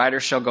horses and the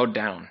riders shall go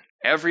down,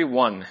 every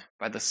one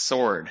by the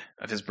sword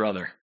of his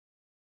brother.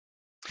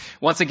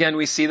 Once again,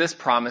 we see this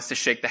promise to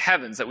shake the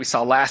heavens that we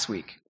saw last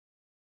week.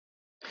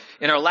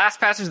 In our last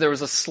passage, there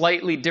was a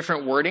slightly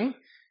different wording,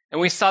 and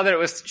we saw that it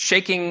was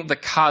shaking the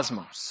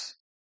cosmos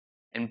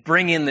and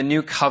bring in the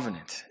new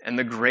covenant and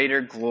the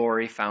greater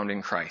glory found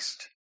in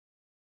Christ.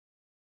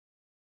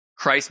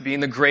 Christ being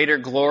the greater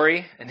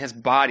glory and his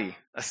body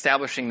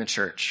establishing the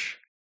church.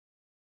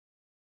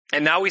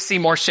 And now we see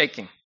more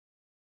shaking.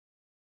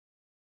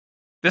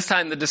 This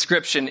time the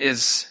description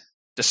is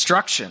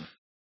destruction.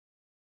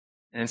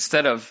 And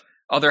instead of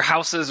other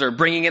houses or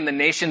bringing in the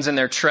nations and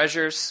their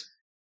treasures,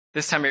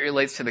 this time it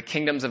relates to the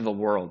kingdoms of the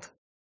world.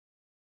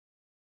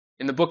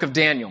 In the book of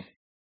Daniel,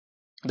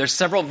 there's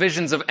several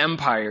visions of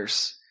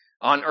empires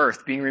on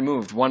earth being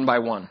removed one by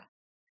one.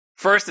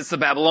 First, it's the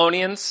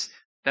Babylonians.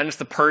 Then it's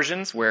the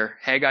Persians, where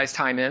Haggai's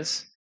time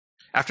is.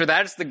 After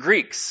that, it's the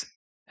Greeks,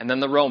 and then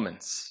the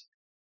Romans.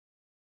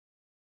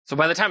 So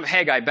by the time of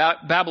Haggai,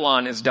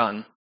 Babylon is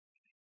done.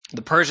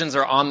 The Persians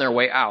are on their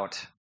way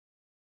out.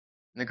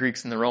 And the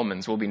Greeks and the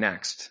Romans will be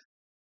next.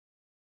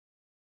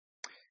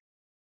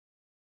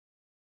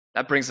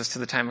 That brings us to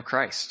the time of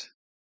Christ.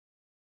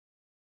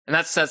 And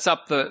that sets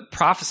up the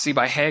prophecy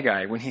by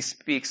Haggai when he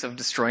speaks of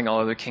destroying all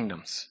other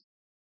kingdoms.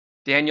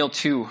 Daniel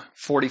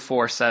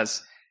 2:44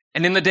 says,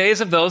 and in the days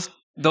of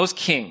those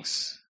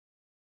kings,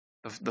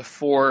 the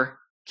four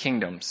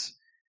kingdoms,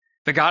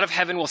 the God of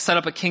heaven will set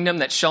up a kingdom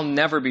that shall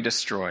never be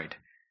destroyed,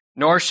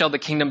 nor shall the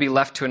kingdom be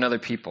left to another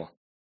people.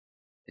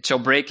 It shall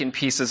break in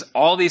pieces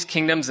all these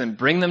kingdoms and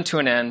bring them to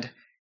an end,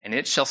 and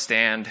it shall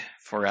stand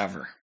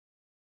forever.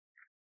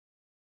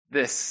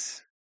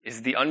 This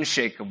is the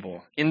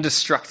unshakable,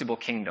 indestructible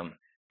kingdom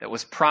that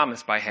was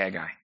promised by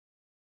Haggai.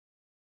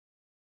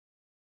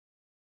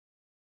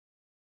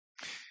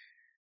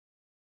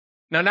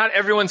 Now, not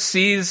everyone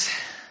sees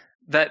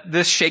that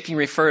this shaking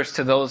refers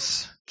to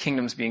those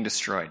kingdoms being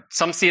destroyed.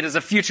 Some see it as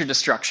a future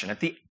destruction at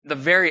the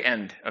very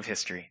end of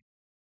history.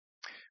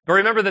 But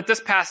remember that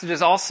this passage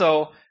is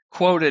also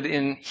quoted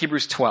in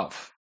Hebrews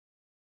 12.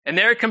 And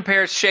there it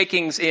compares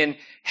shakings in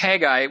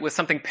Haggai with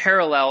something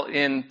parallel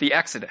in the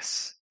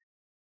Exodus.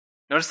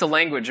 Notice the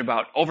language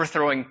about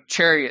overthrowing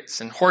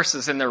chariots and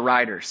horses and their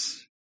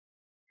riders,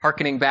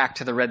 hearkening back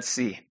to the Red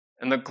Sea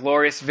and the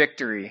glorious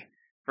victory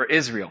for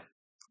Israel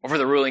over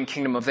the ruling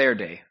kingdom of their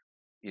day,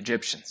 the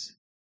Egyptians.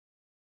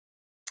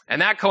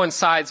 And that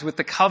coincides with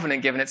the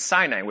covenant given at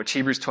Sinai, which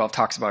Hebrews 12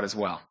 talks about as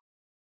well.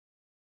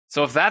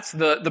 So if that's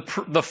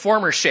the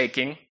former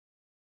shaking,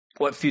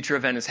 what future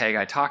event is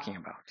Haggai talking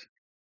about?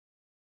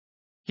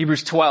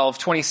 Hebrews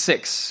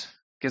 12:26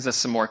 gives us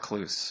some more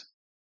clues.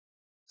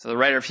 So the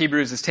writer of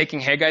Hebrews is taking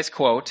Haggai's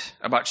quote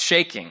about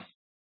shaking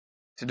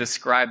to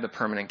describe the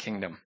permanent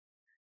kingdom.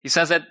 He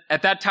says that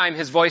at that time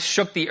his voice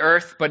shook the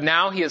earth, but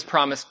now he has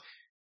promised,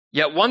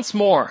 yet once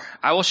more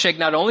I will shake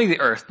not only the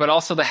earth, but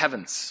also the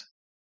heavens.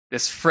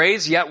 This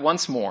phrase, yet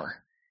once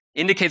more,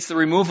 indicates the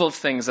removal of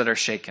things that are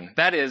shaken.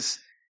 That is,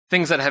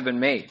 things that have been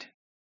made,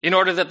 in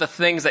order that the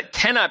things that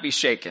cannot be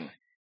shaken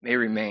may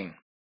remain.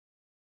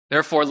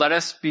 Therefore, let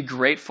us be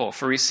grateful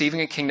for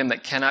receiving a kingdom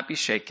that cannot be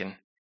shaken,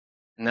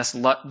 and thus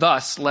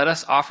let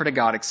us offer to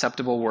God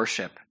acceptable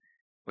worship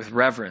with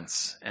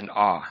reverence and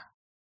awe,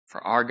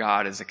 for our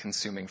God is a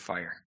consuming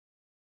fire.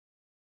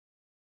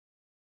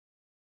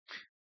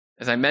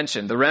 As I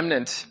mentioned, the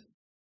remnant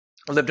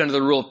lived under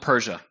the rule of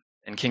Persia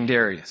and King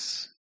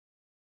Darius.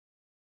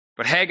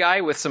 But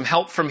Haggai, with some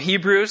help from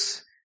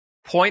Hebrews,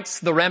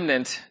 points the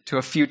remnant to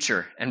a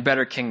future and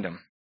better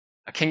kingdom,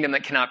 a kingdom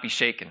that cannot be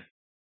shaken.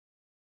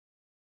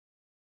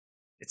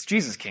 It's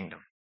Jesus' kingdom,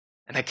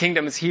 and that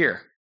kingdom is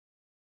here.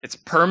 It's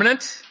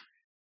permanent,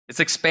 it's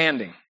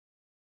expanding.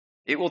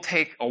 It will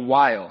take a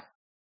while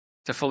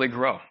to fully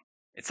grow.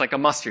 It's like a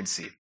mustard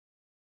seed,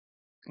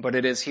 but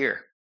it is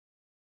here.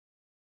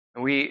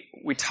 And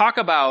we talk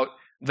about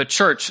the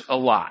church a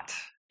lot,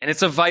 and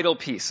it's a vital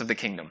piece of the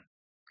kingdom.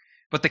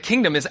 But the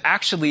kingdom is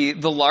actually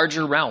the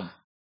larger realm.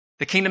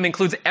 The kingdom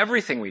includes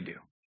everything we do: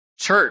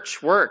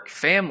 church, work,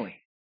 family,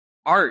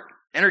 art,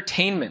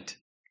 entertainment,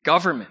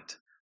 government,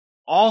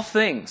 all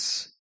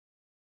things.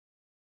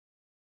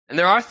 And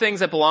there are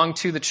things that belong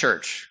to the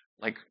church,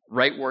 like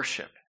right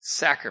worship,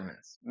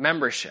 sacraments,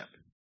 membership.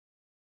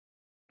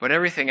 But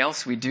everything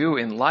else we do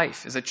in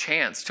life is a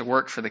chance to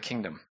work for the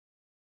kingdom.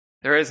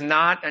 There is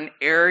not an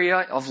area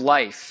of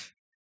life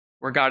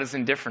where God is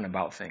indifferent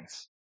about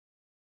things.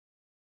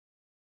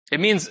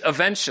 It means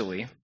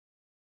eventually,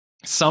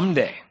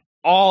 someday,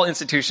 all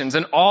institutions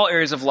and all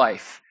areas of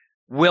life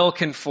will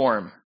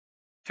conform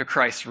to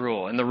Christ's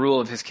rule and the rule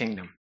of his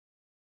kingdom.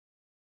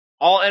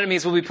 All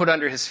enemies will be put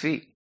under his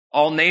feet.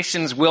 All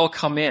nations will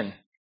come in.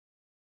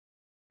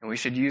 And we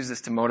should use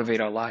this to motivate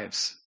our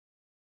lives.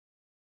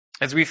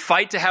 As we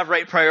fight to have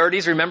right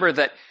priorities, remember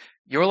that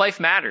your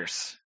life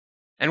matters.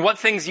 And what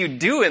things you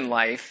do in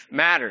life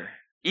matter,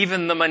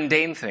 even the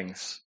mundane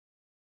things.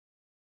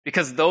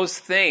 Because those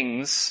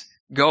things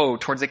go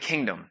towards a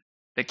kingdom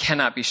that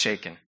cannot be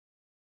shaken.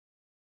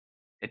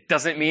 It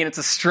doesn't mean it's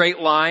a straight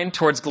line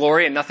towards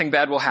glory and nothing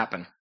bad will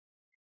happen.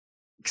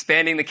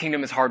 Expanding the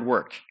kingdom is hard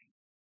work.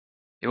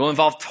 It will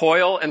involve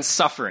toil and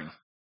suffering.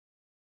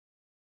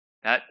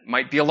 That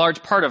might be a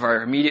large part of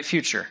our immediate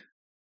future.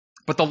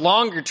 But the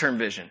longer term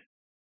vision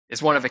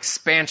is one of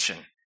expansion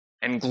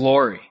and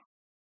glory.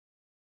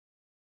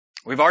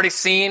 We've already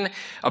seen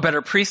a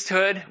better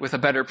priesthood with a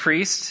better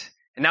priest,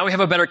 and now we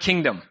have a better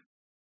kingdom,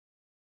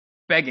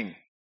 begging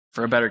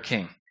for a better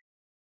king.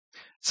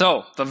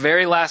 So, the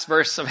very last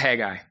verse of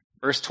Haggai,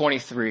 verse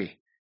 23,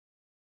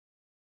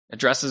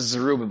 addresses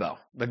Zerubbabel,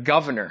 the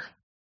governor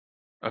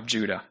of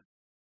Judah.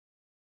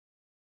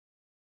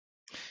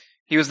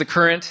 He was the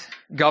current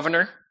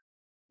governor,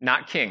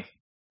 not king,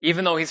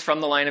 even though he's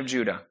from the line of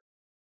Judah.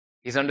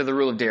 He's under the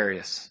rule of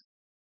Darius.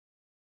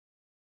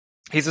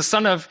 He's the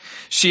son of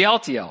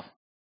Shealtiel,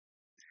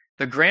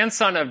 the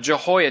grandson of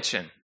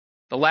Jehoiachin,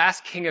 the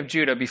last king of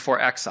Judah before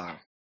exile.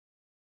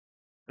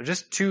 So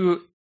just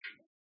two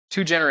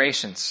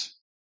generations.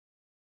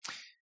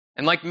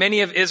 And like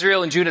many of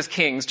Israel and Judah's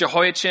kings,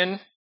 Jehoiachin,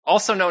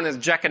 also known as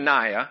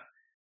Jeconiah,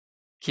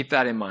 keep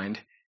that in mind,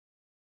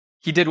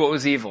 he did what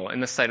was evil in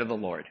the sight of the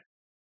Lord.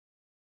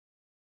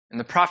 And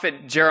the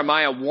prophet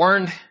Jeremiah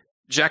warned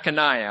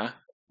Jeconiah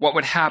what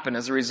would happen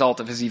as a result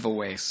of his evil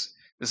ways.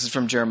 This is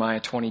from Jeremiah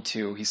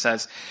 22. He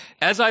says,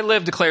 "As I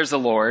live, declares the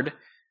Lord,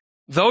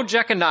 though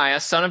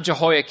Jeconiah, son of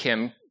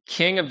Jehoiakim,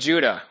 king of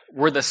Judah,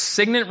 were the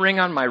signet ring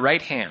on my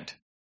right hand,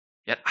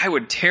 yet I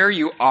would tear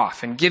you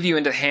off and give you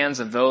into the hands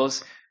of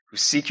those who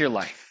seek your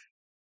life,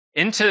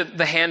 into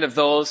the hand of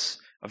those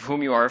of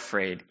whom you are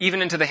afraid,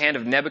 even into the hand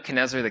of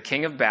Nebuchadnezzar, the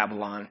king of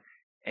Babylon,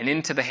 and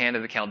into the hand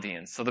of the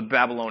Chaldeans." So the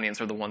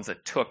Babylonians are the ones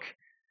that took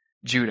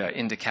Judah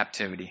into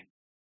captivity.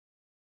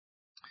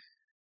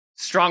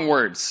 Strong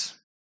words.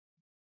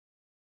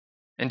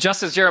 And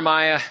just as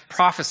Jeremiah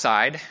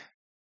prophesied,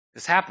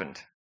 this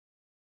happened.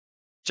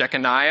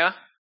 Jeconiah,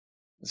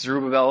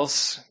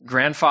 Zerubbabel's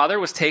grandfather,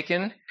 was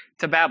taken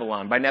to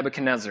Babylon by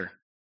Nebuchadnezzar,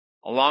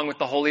 along with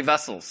the holy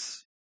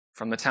vessels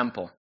from the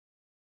temple.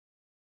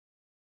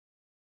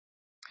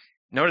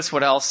 Notice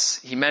what else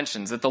he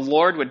mentions, that the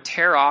Lord would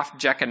tear off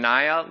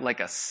Jeconiah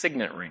like a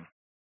signet ring.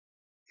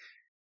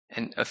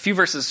 And a few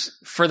verses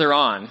further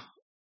on,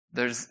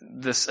 there's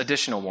this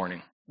additional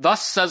warning.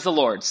 "Thus says the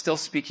Lord," still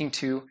speaking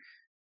to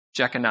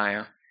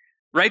Jeconiah,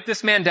 "write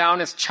this man down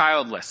as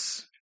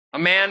childless, a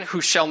man who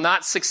shall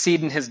not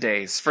succeed in his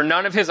days, for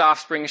none of his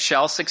offspring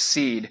shall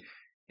succeed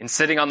in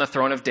sitting on the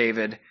throne of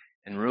David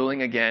and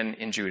ruling again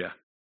in Judah."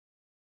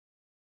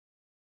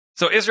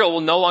 So Israel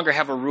will no longer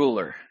have a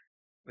ruler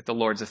with the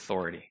Lord's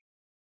authority.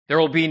 There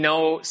will be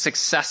no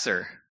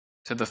successor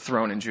to the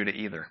throne in Judah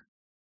either.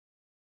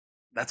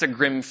 That's a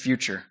grim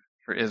future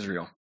for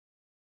Israel.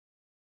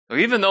 So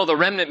even though the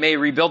remnant may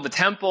rebuild the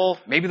temple,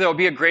 maybe there will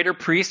be a greater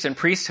priest and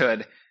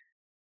priesthood,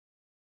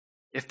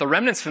 if the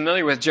remnant's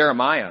familiar with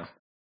Jeremiah,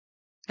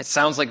 it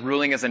sounds like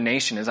ruling as a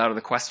nation is out of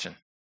the question.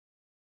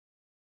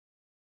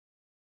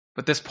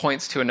 But this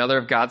points to another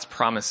of God's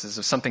promises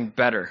of something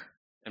better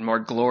and more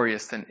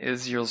glorious than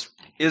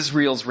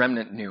Israel's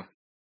remnant knew.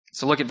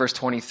 So look at verse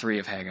 23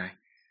 of Haggai.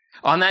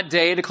 "On that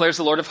day, declares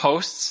the Lord of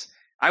hosts,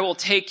 I will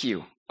take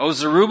you, O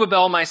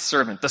Zerubbabel my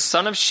servant, the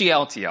son of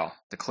Shealtiel,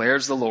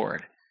 declares the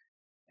Lord,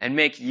 and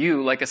make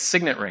you like a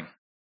signet ring.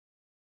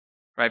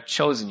 For I have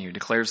chosen you,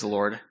 declares the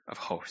Lord of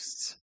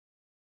hosts."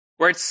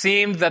 Where it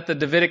seemed that the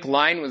Davidic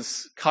line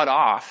was cut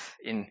off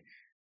in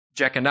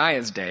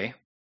Jeconiah's day,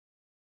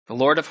 the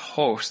Lord of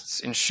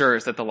hosts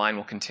ensures that the line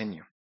will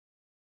continue.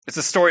 It's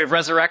a story of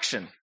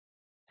resurrection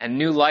and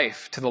new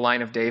life to the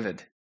line of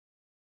David.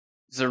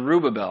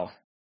 Zerubbabel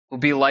will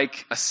be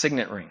like a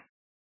signet ring.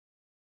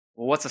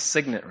 Well, what's a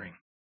signet ring?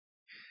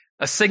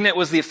 A signet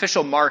was the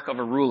official mark of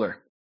a ruler.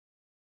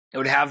 It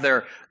would have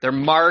their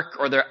mark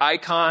or their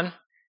icon,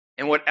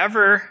 and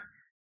whenever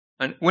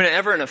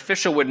an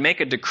official would make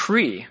a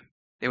decree,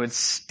 they would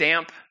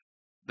stamp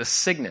the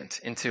signet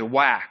into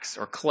wax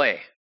or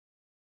clay.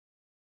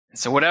 And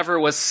so whatever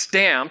was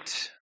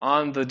stamped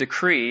on the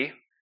decree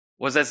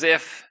was as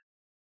if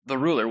the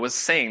ruler was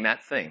saying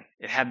that thing.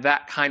 It had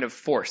that kind of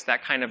force,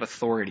 that kind of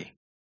authority.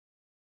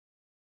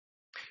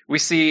 We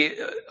see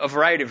a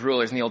variety of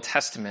rulers in the Old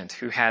Testament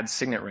who had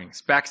signet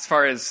rings. Back as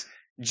far as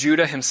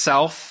Judah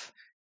himself,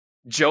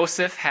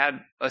 Joseph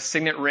had a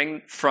signet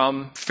ring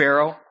from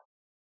Pharaoh,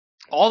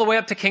 all the way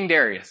up to King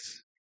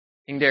Darius.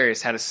 King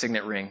Darius had a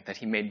signet ring that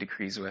he made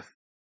decrees with.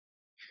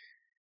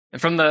 And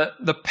from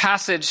the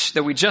passage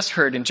that we just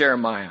heard in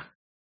Jeremiah,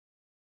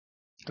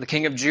 the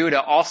king of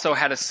Judah also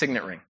had a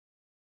signet ring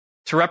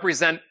to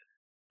represent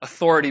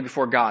authority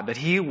before God, that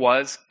he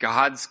was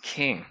God's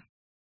king.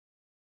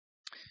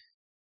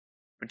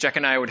 But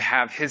Jeconiah would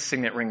have his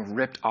signet ring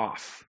ripped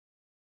off.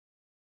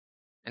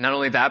 And not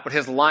only that, but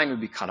his line would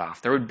be cut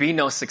off. There would be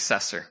no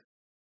successor.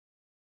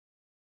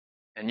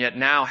 And yet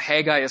now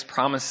Haggai is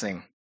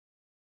promising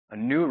a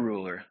new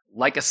ruler,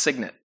 like a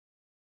signet.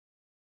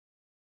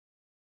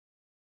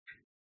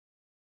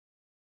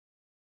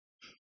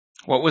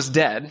 What was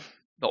dead,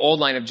 the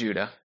old line of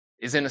Judah,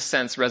 is in a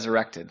sense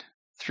resurrected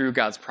through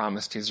God's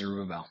promise to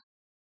Zerubbabel.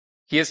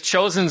 He has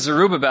chosen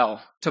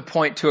Zerubbabel to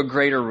point to a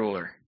greater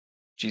ruler,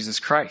 Jesus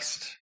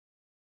Christ.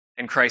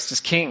 And Christ is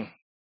king.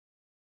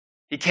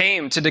 He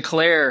came to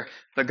declare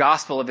the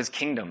gospel of his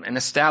kingdom and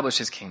establish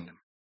his kingdom.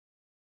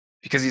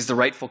 Because he's the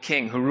rightful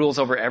king who rules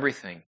over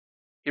everything.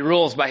 He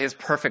rules by his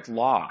perfect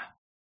law,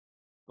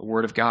 the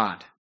word of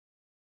God.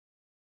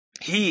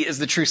 He is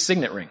the true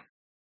signet ring.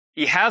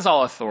 He has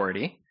all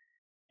authority,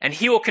 and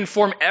he will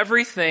conform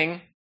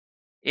everything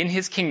in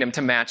his kingdom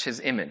to match his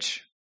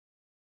image.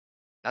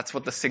 That's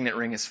what the signet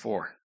ring is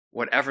for.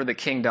 Whatever the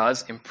king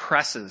does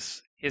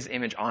impresses his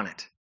image on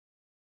it.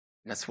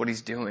 And that's what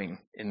he's doing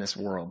in this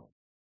world.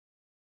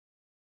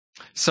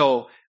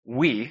 So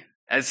we,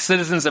 as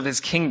citizens of his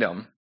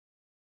kingdom,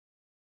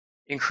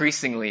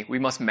 increasingly we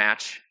must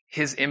match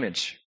his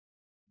image,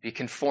 be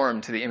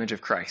conformed to the image of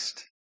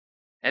Christ.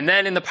 And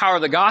then in the power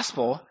of the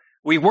gospel,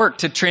 we work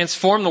to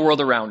transform the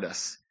world around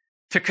us,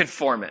 to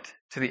conform it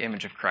to the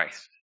image of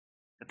Christ.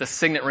 That the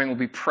signet ring will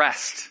be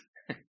pressed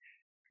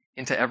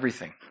into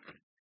everything.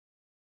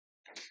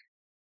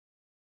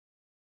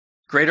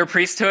 Greater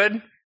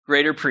priesthood,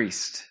 greater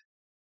priest.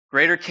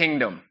 Greater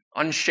kingdom,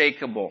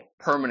 unshakable,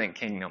 permanent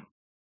kingdom.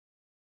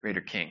 Greater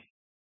king.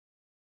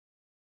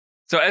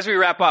 So as we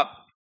wrap up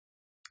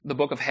the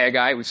book of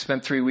Haggai, we've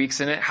spent 3 weeks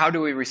in it. How do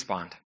we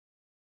respond?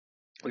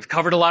 We've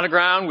covered a lot of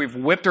ground. We've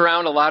whipped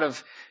around a lot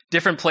of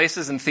different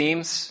places and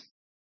themes.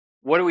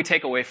 What do we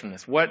take away from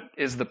this? What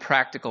is the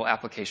practical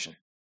application?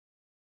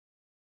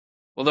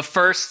 Well, the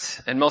first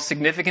and most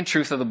significant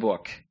truth of the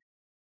book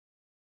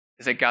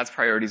is that God's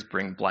priorities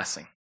bring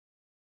blessing.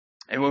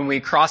 And when we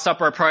cross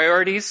up our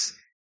priorities,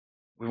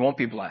 we won't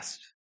be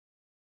blessed,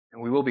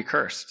 and we will be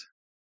cursed.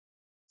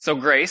 So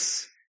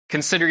grace,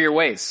 consider your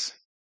ways.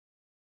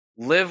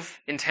 Live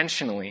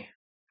intentionally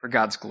for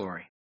God's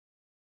glory.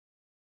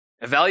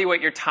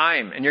 Evaluate your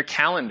time and your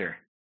calendar.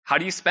 How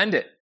do you spend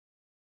it?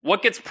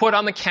 What gets put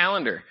on the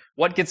calendar?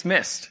 What gets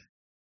missed?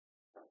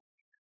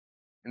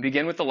 And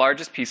begin with the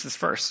largest pieces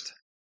first.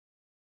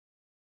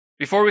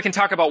 Before we can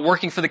talk about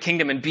working for the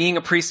kingdom and being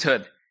a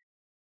priesthood,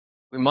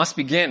 we must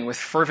begin with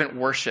fervent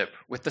worship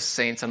with the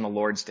saints on the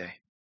Lord's Day.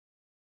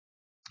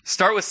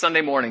 Start with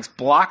Sunday mornings.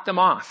 Block them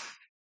off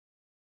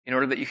in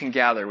order that you can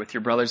gather with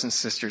your brothers and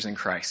sisters in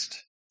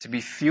Christ to be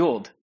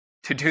fueled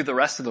to do the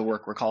rest of the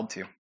work we're called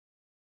to.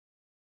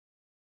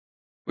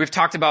 We've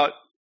talked about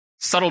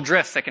subtle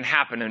drifts that can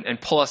happen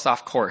and pull us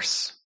off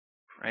course,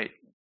 right?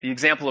 The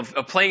example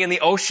of playing in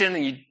the ocean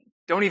and you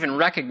don't even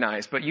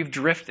recognize, but you've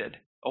drifted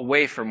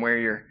away from where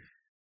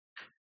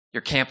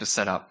your camp is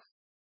set up.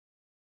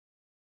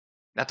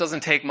 That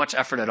doesn't take much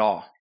effort at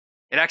all.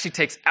 It actually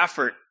takes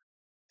effort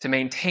to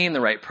maintain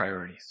the right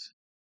priorities.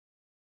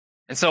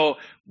 And so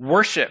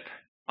worship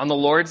on the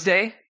Lord's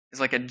Day is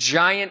like a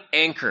giant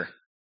anchor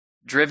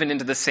driven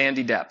into the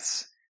sandy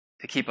depths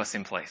to keep us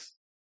in place.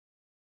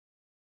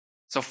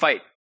 So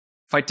fight.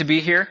 Fight to be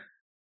here.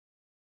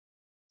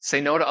 Say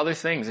no to other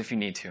things if you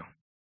need to.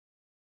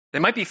 They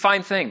might be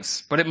fine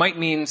things, but it might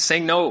mean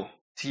saying no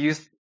to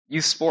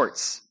youth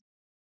sports,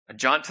 a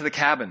jaunt to the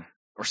cabin,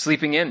 or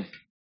sleeping in.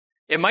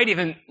 It might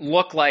even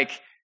look like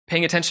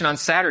paying attention on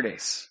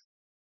Saturdays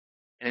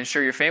and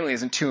ensure your family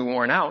isn't too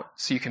worn out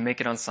so you can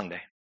make it on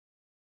Sunday.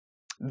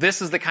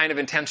 This is the kind of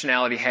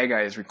intentionality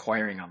Haggai is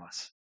requiring of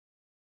us.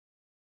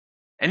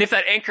 And if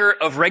that anchor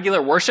of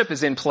regular worship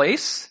is in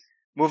place,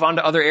 move on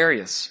to other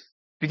areas.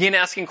 Begin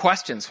asking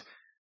questions.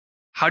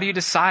 How do you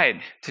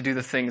decide to do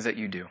the things that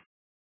you do?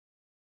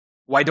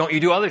 Why don't you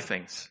do other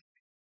things?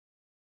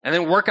 And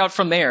then work out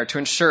from there to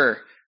ensure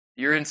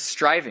you're in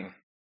striving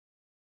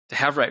to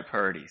have right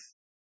priorities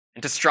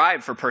and to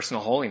strive for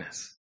personal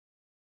holiness.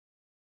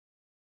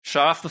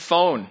 Shut off the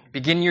phone.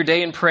 Begin your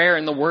day in prayer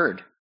and the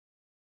Word.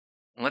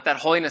 And let that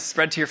holiness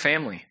spread to your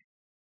family.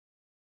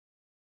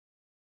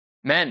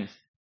 Men,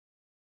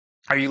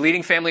 are you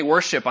leading family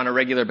worship on a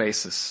regular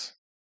basis?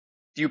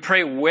 Do you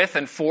pray with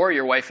and for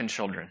your wife and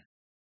children?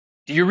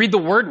 Do you read the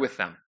Word with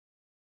them?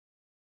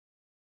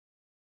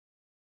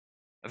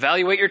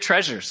 Evaluate your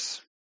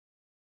treasures.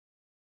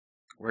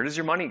 Where does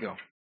your money go?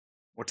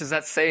 What does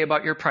that say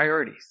about your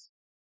priorities?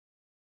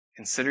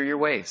 Consider your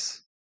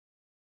ways.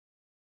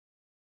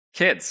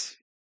 Kids,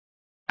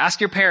 ask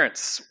your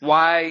parents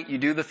why you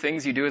do the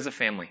things you do as a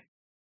family.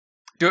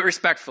 Do it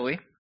respectfully,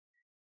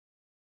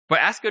 but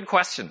ask good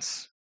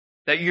questions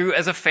that you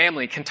as a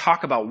family can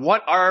talk about.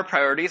 What are our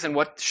priorities and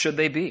what should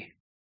they be?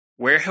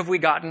 Where have we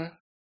gotten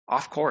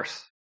off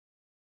course?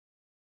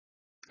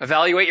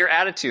 Evaluate your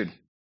attitude.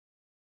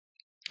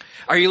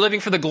 Are you living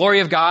for the glory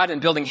of God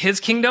and building His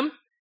kingdom?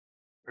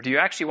 Or do you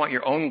actually want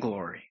your own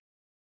glory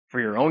for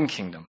your own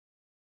kingdom?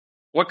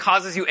 What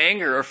causes you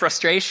anger or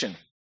frustration?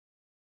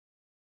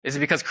 Is it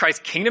because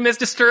Christ's kingdom is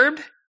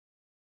disturbed?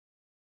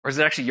 Or is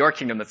it actually your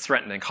kingdom that's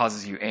threatened and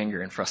causes you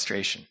anger and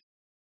frustration?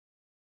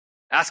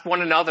 Ask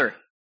one another.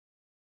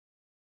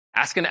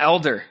 Ask an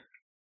elder.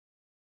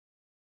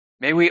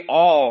 May we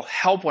all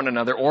help one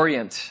another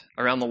orient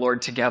around the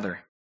Lord together.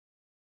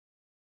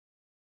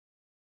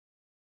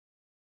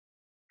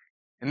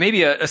 And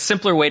maybe a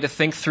simpler way to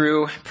think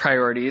through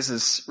priorities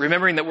is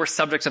remembering that we're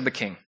subjects of the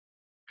King.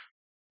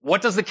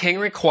 What does the King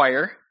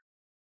require?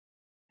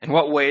 In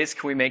what ways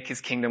can we make His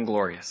kingdom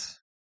glorious?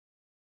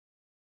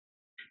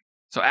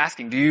 So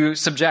asking, do you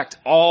subject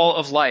all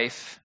of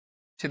life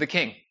to the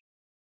King?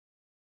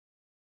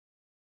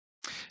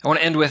 I want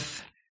to end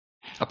with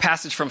a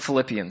passage from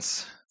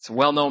Philippians. It's a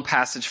well-known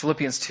passage,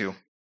 Philippians 2.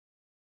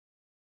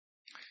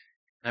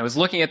 I was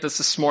looking at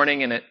this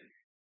morning, and it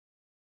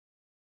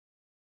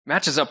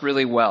matches up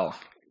really well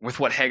with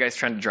what Haggai's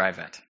trying to drive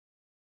at.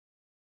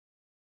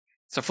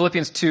 So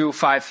Philippians 2,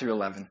 5 through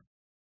 11.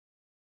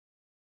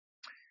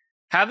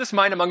 Have this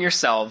mind among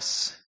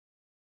yourselves,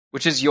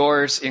 which is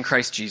yours in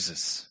Christ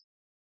Jesus,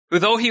 who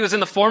though he was in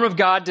the form of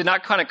God, did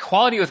not count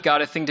equality with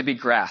God a thing to be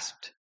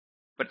grasped,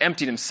 but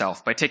emptied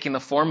himself by taking the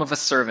form of a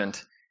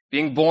servant,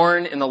 being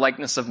born in the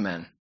likeness of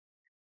men.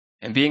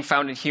 And being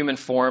found in human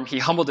form, he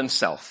humbled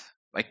himself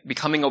by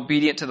becoming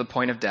obedient to the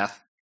point of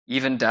death,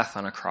 even death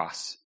on a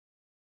cross.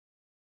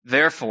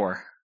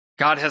 Therefore,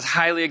 God has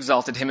highly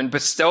exalted him and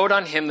bestowed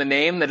on him the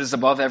name that is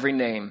above every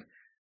name,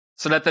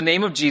 so that the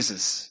name of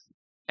Jesus,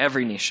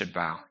 every knee should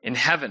bow, in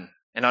heaven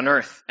and on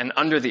earth and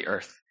under the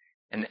earth,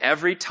 and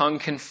every tongue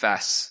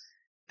confess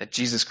that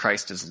Jesus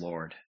Christ is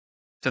Lord,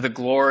 to the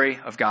glory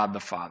of God the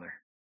Father.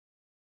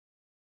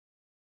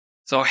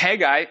 So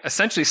Haggai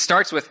essentially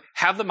starts with,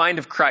 have the mind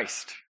of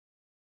Christ.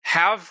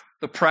 Have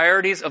the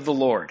priorities of the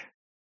Lord.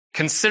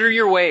 Consider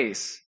your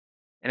ways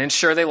and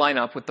ensure they line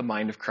up with the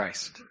mind of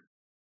Christ.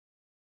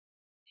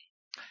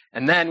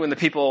 And then when the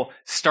people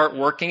start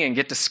working and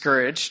get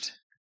discouraged,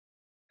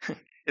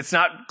 it's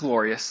not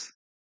glorious.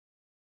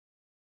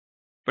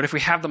 But if we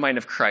have the mind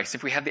of Christ,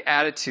 if we have the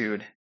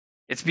attitude,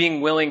 it's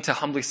being willing to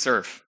humbly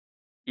serve,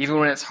 even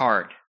when it's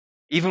hard,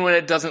 even when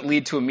it doesn't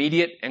lead to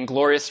immediate and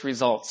glorious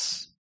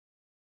results.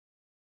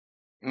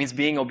 It means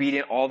being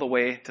obedient all the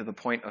way to the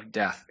point of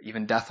death,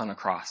 even death on a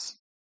cross.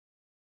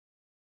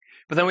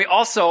 But then we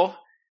also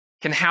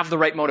can have the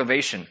right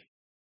motivation.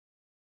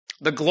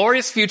 The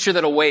glorious future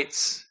that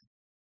awaits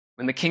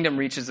when the kingdom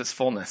reaches its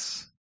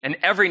fullness. And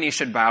every knee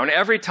should bow and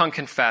every tongue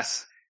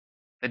confess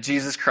that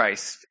Jesus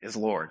Christ is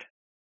Lord.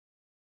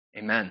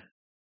 Amen.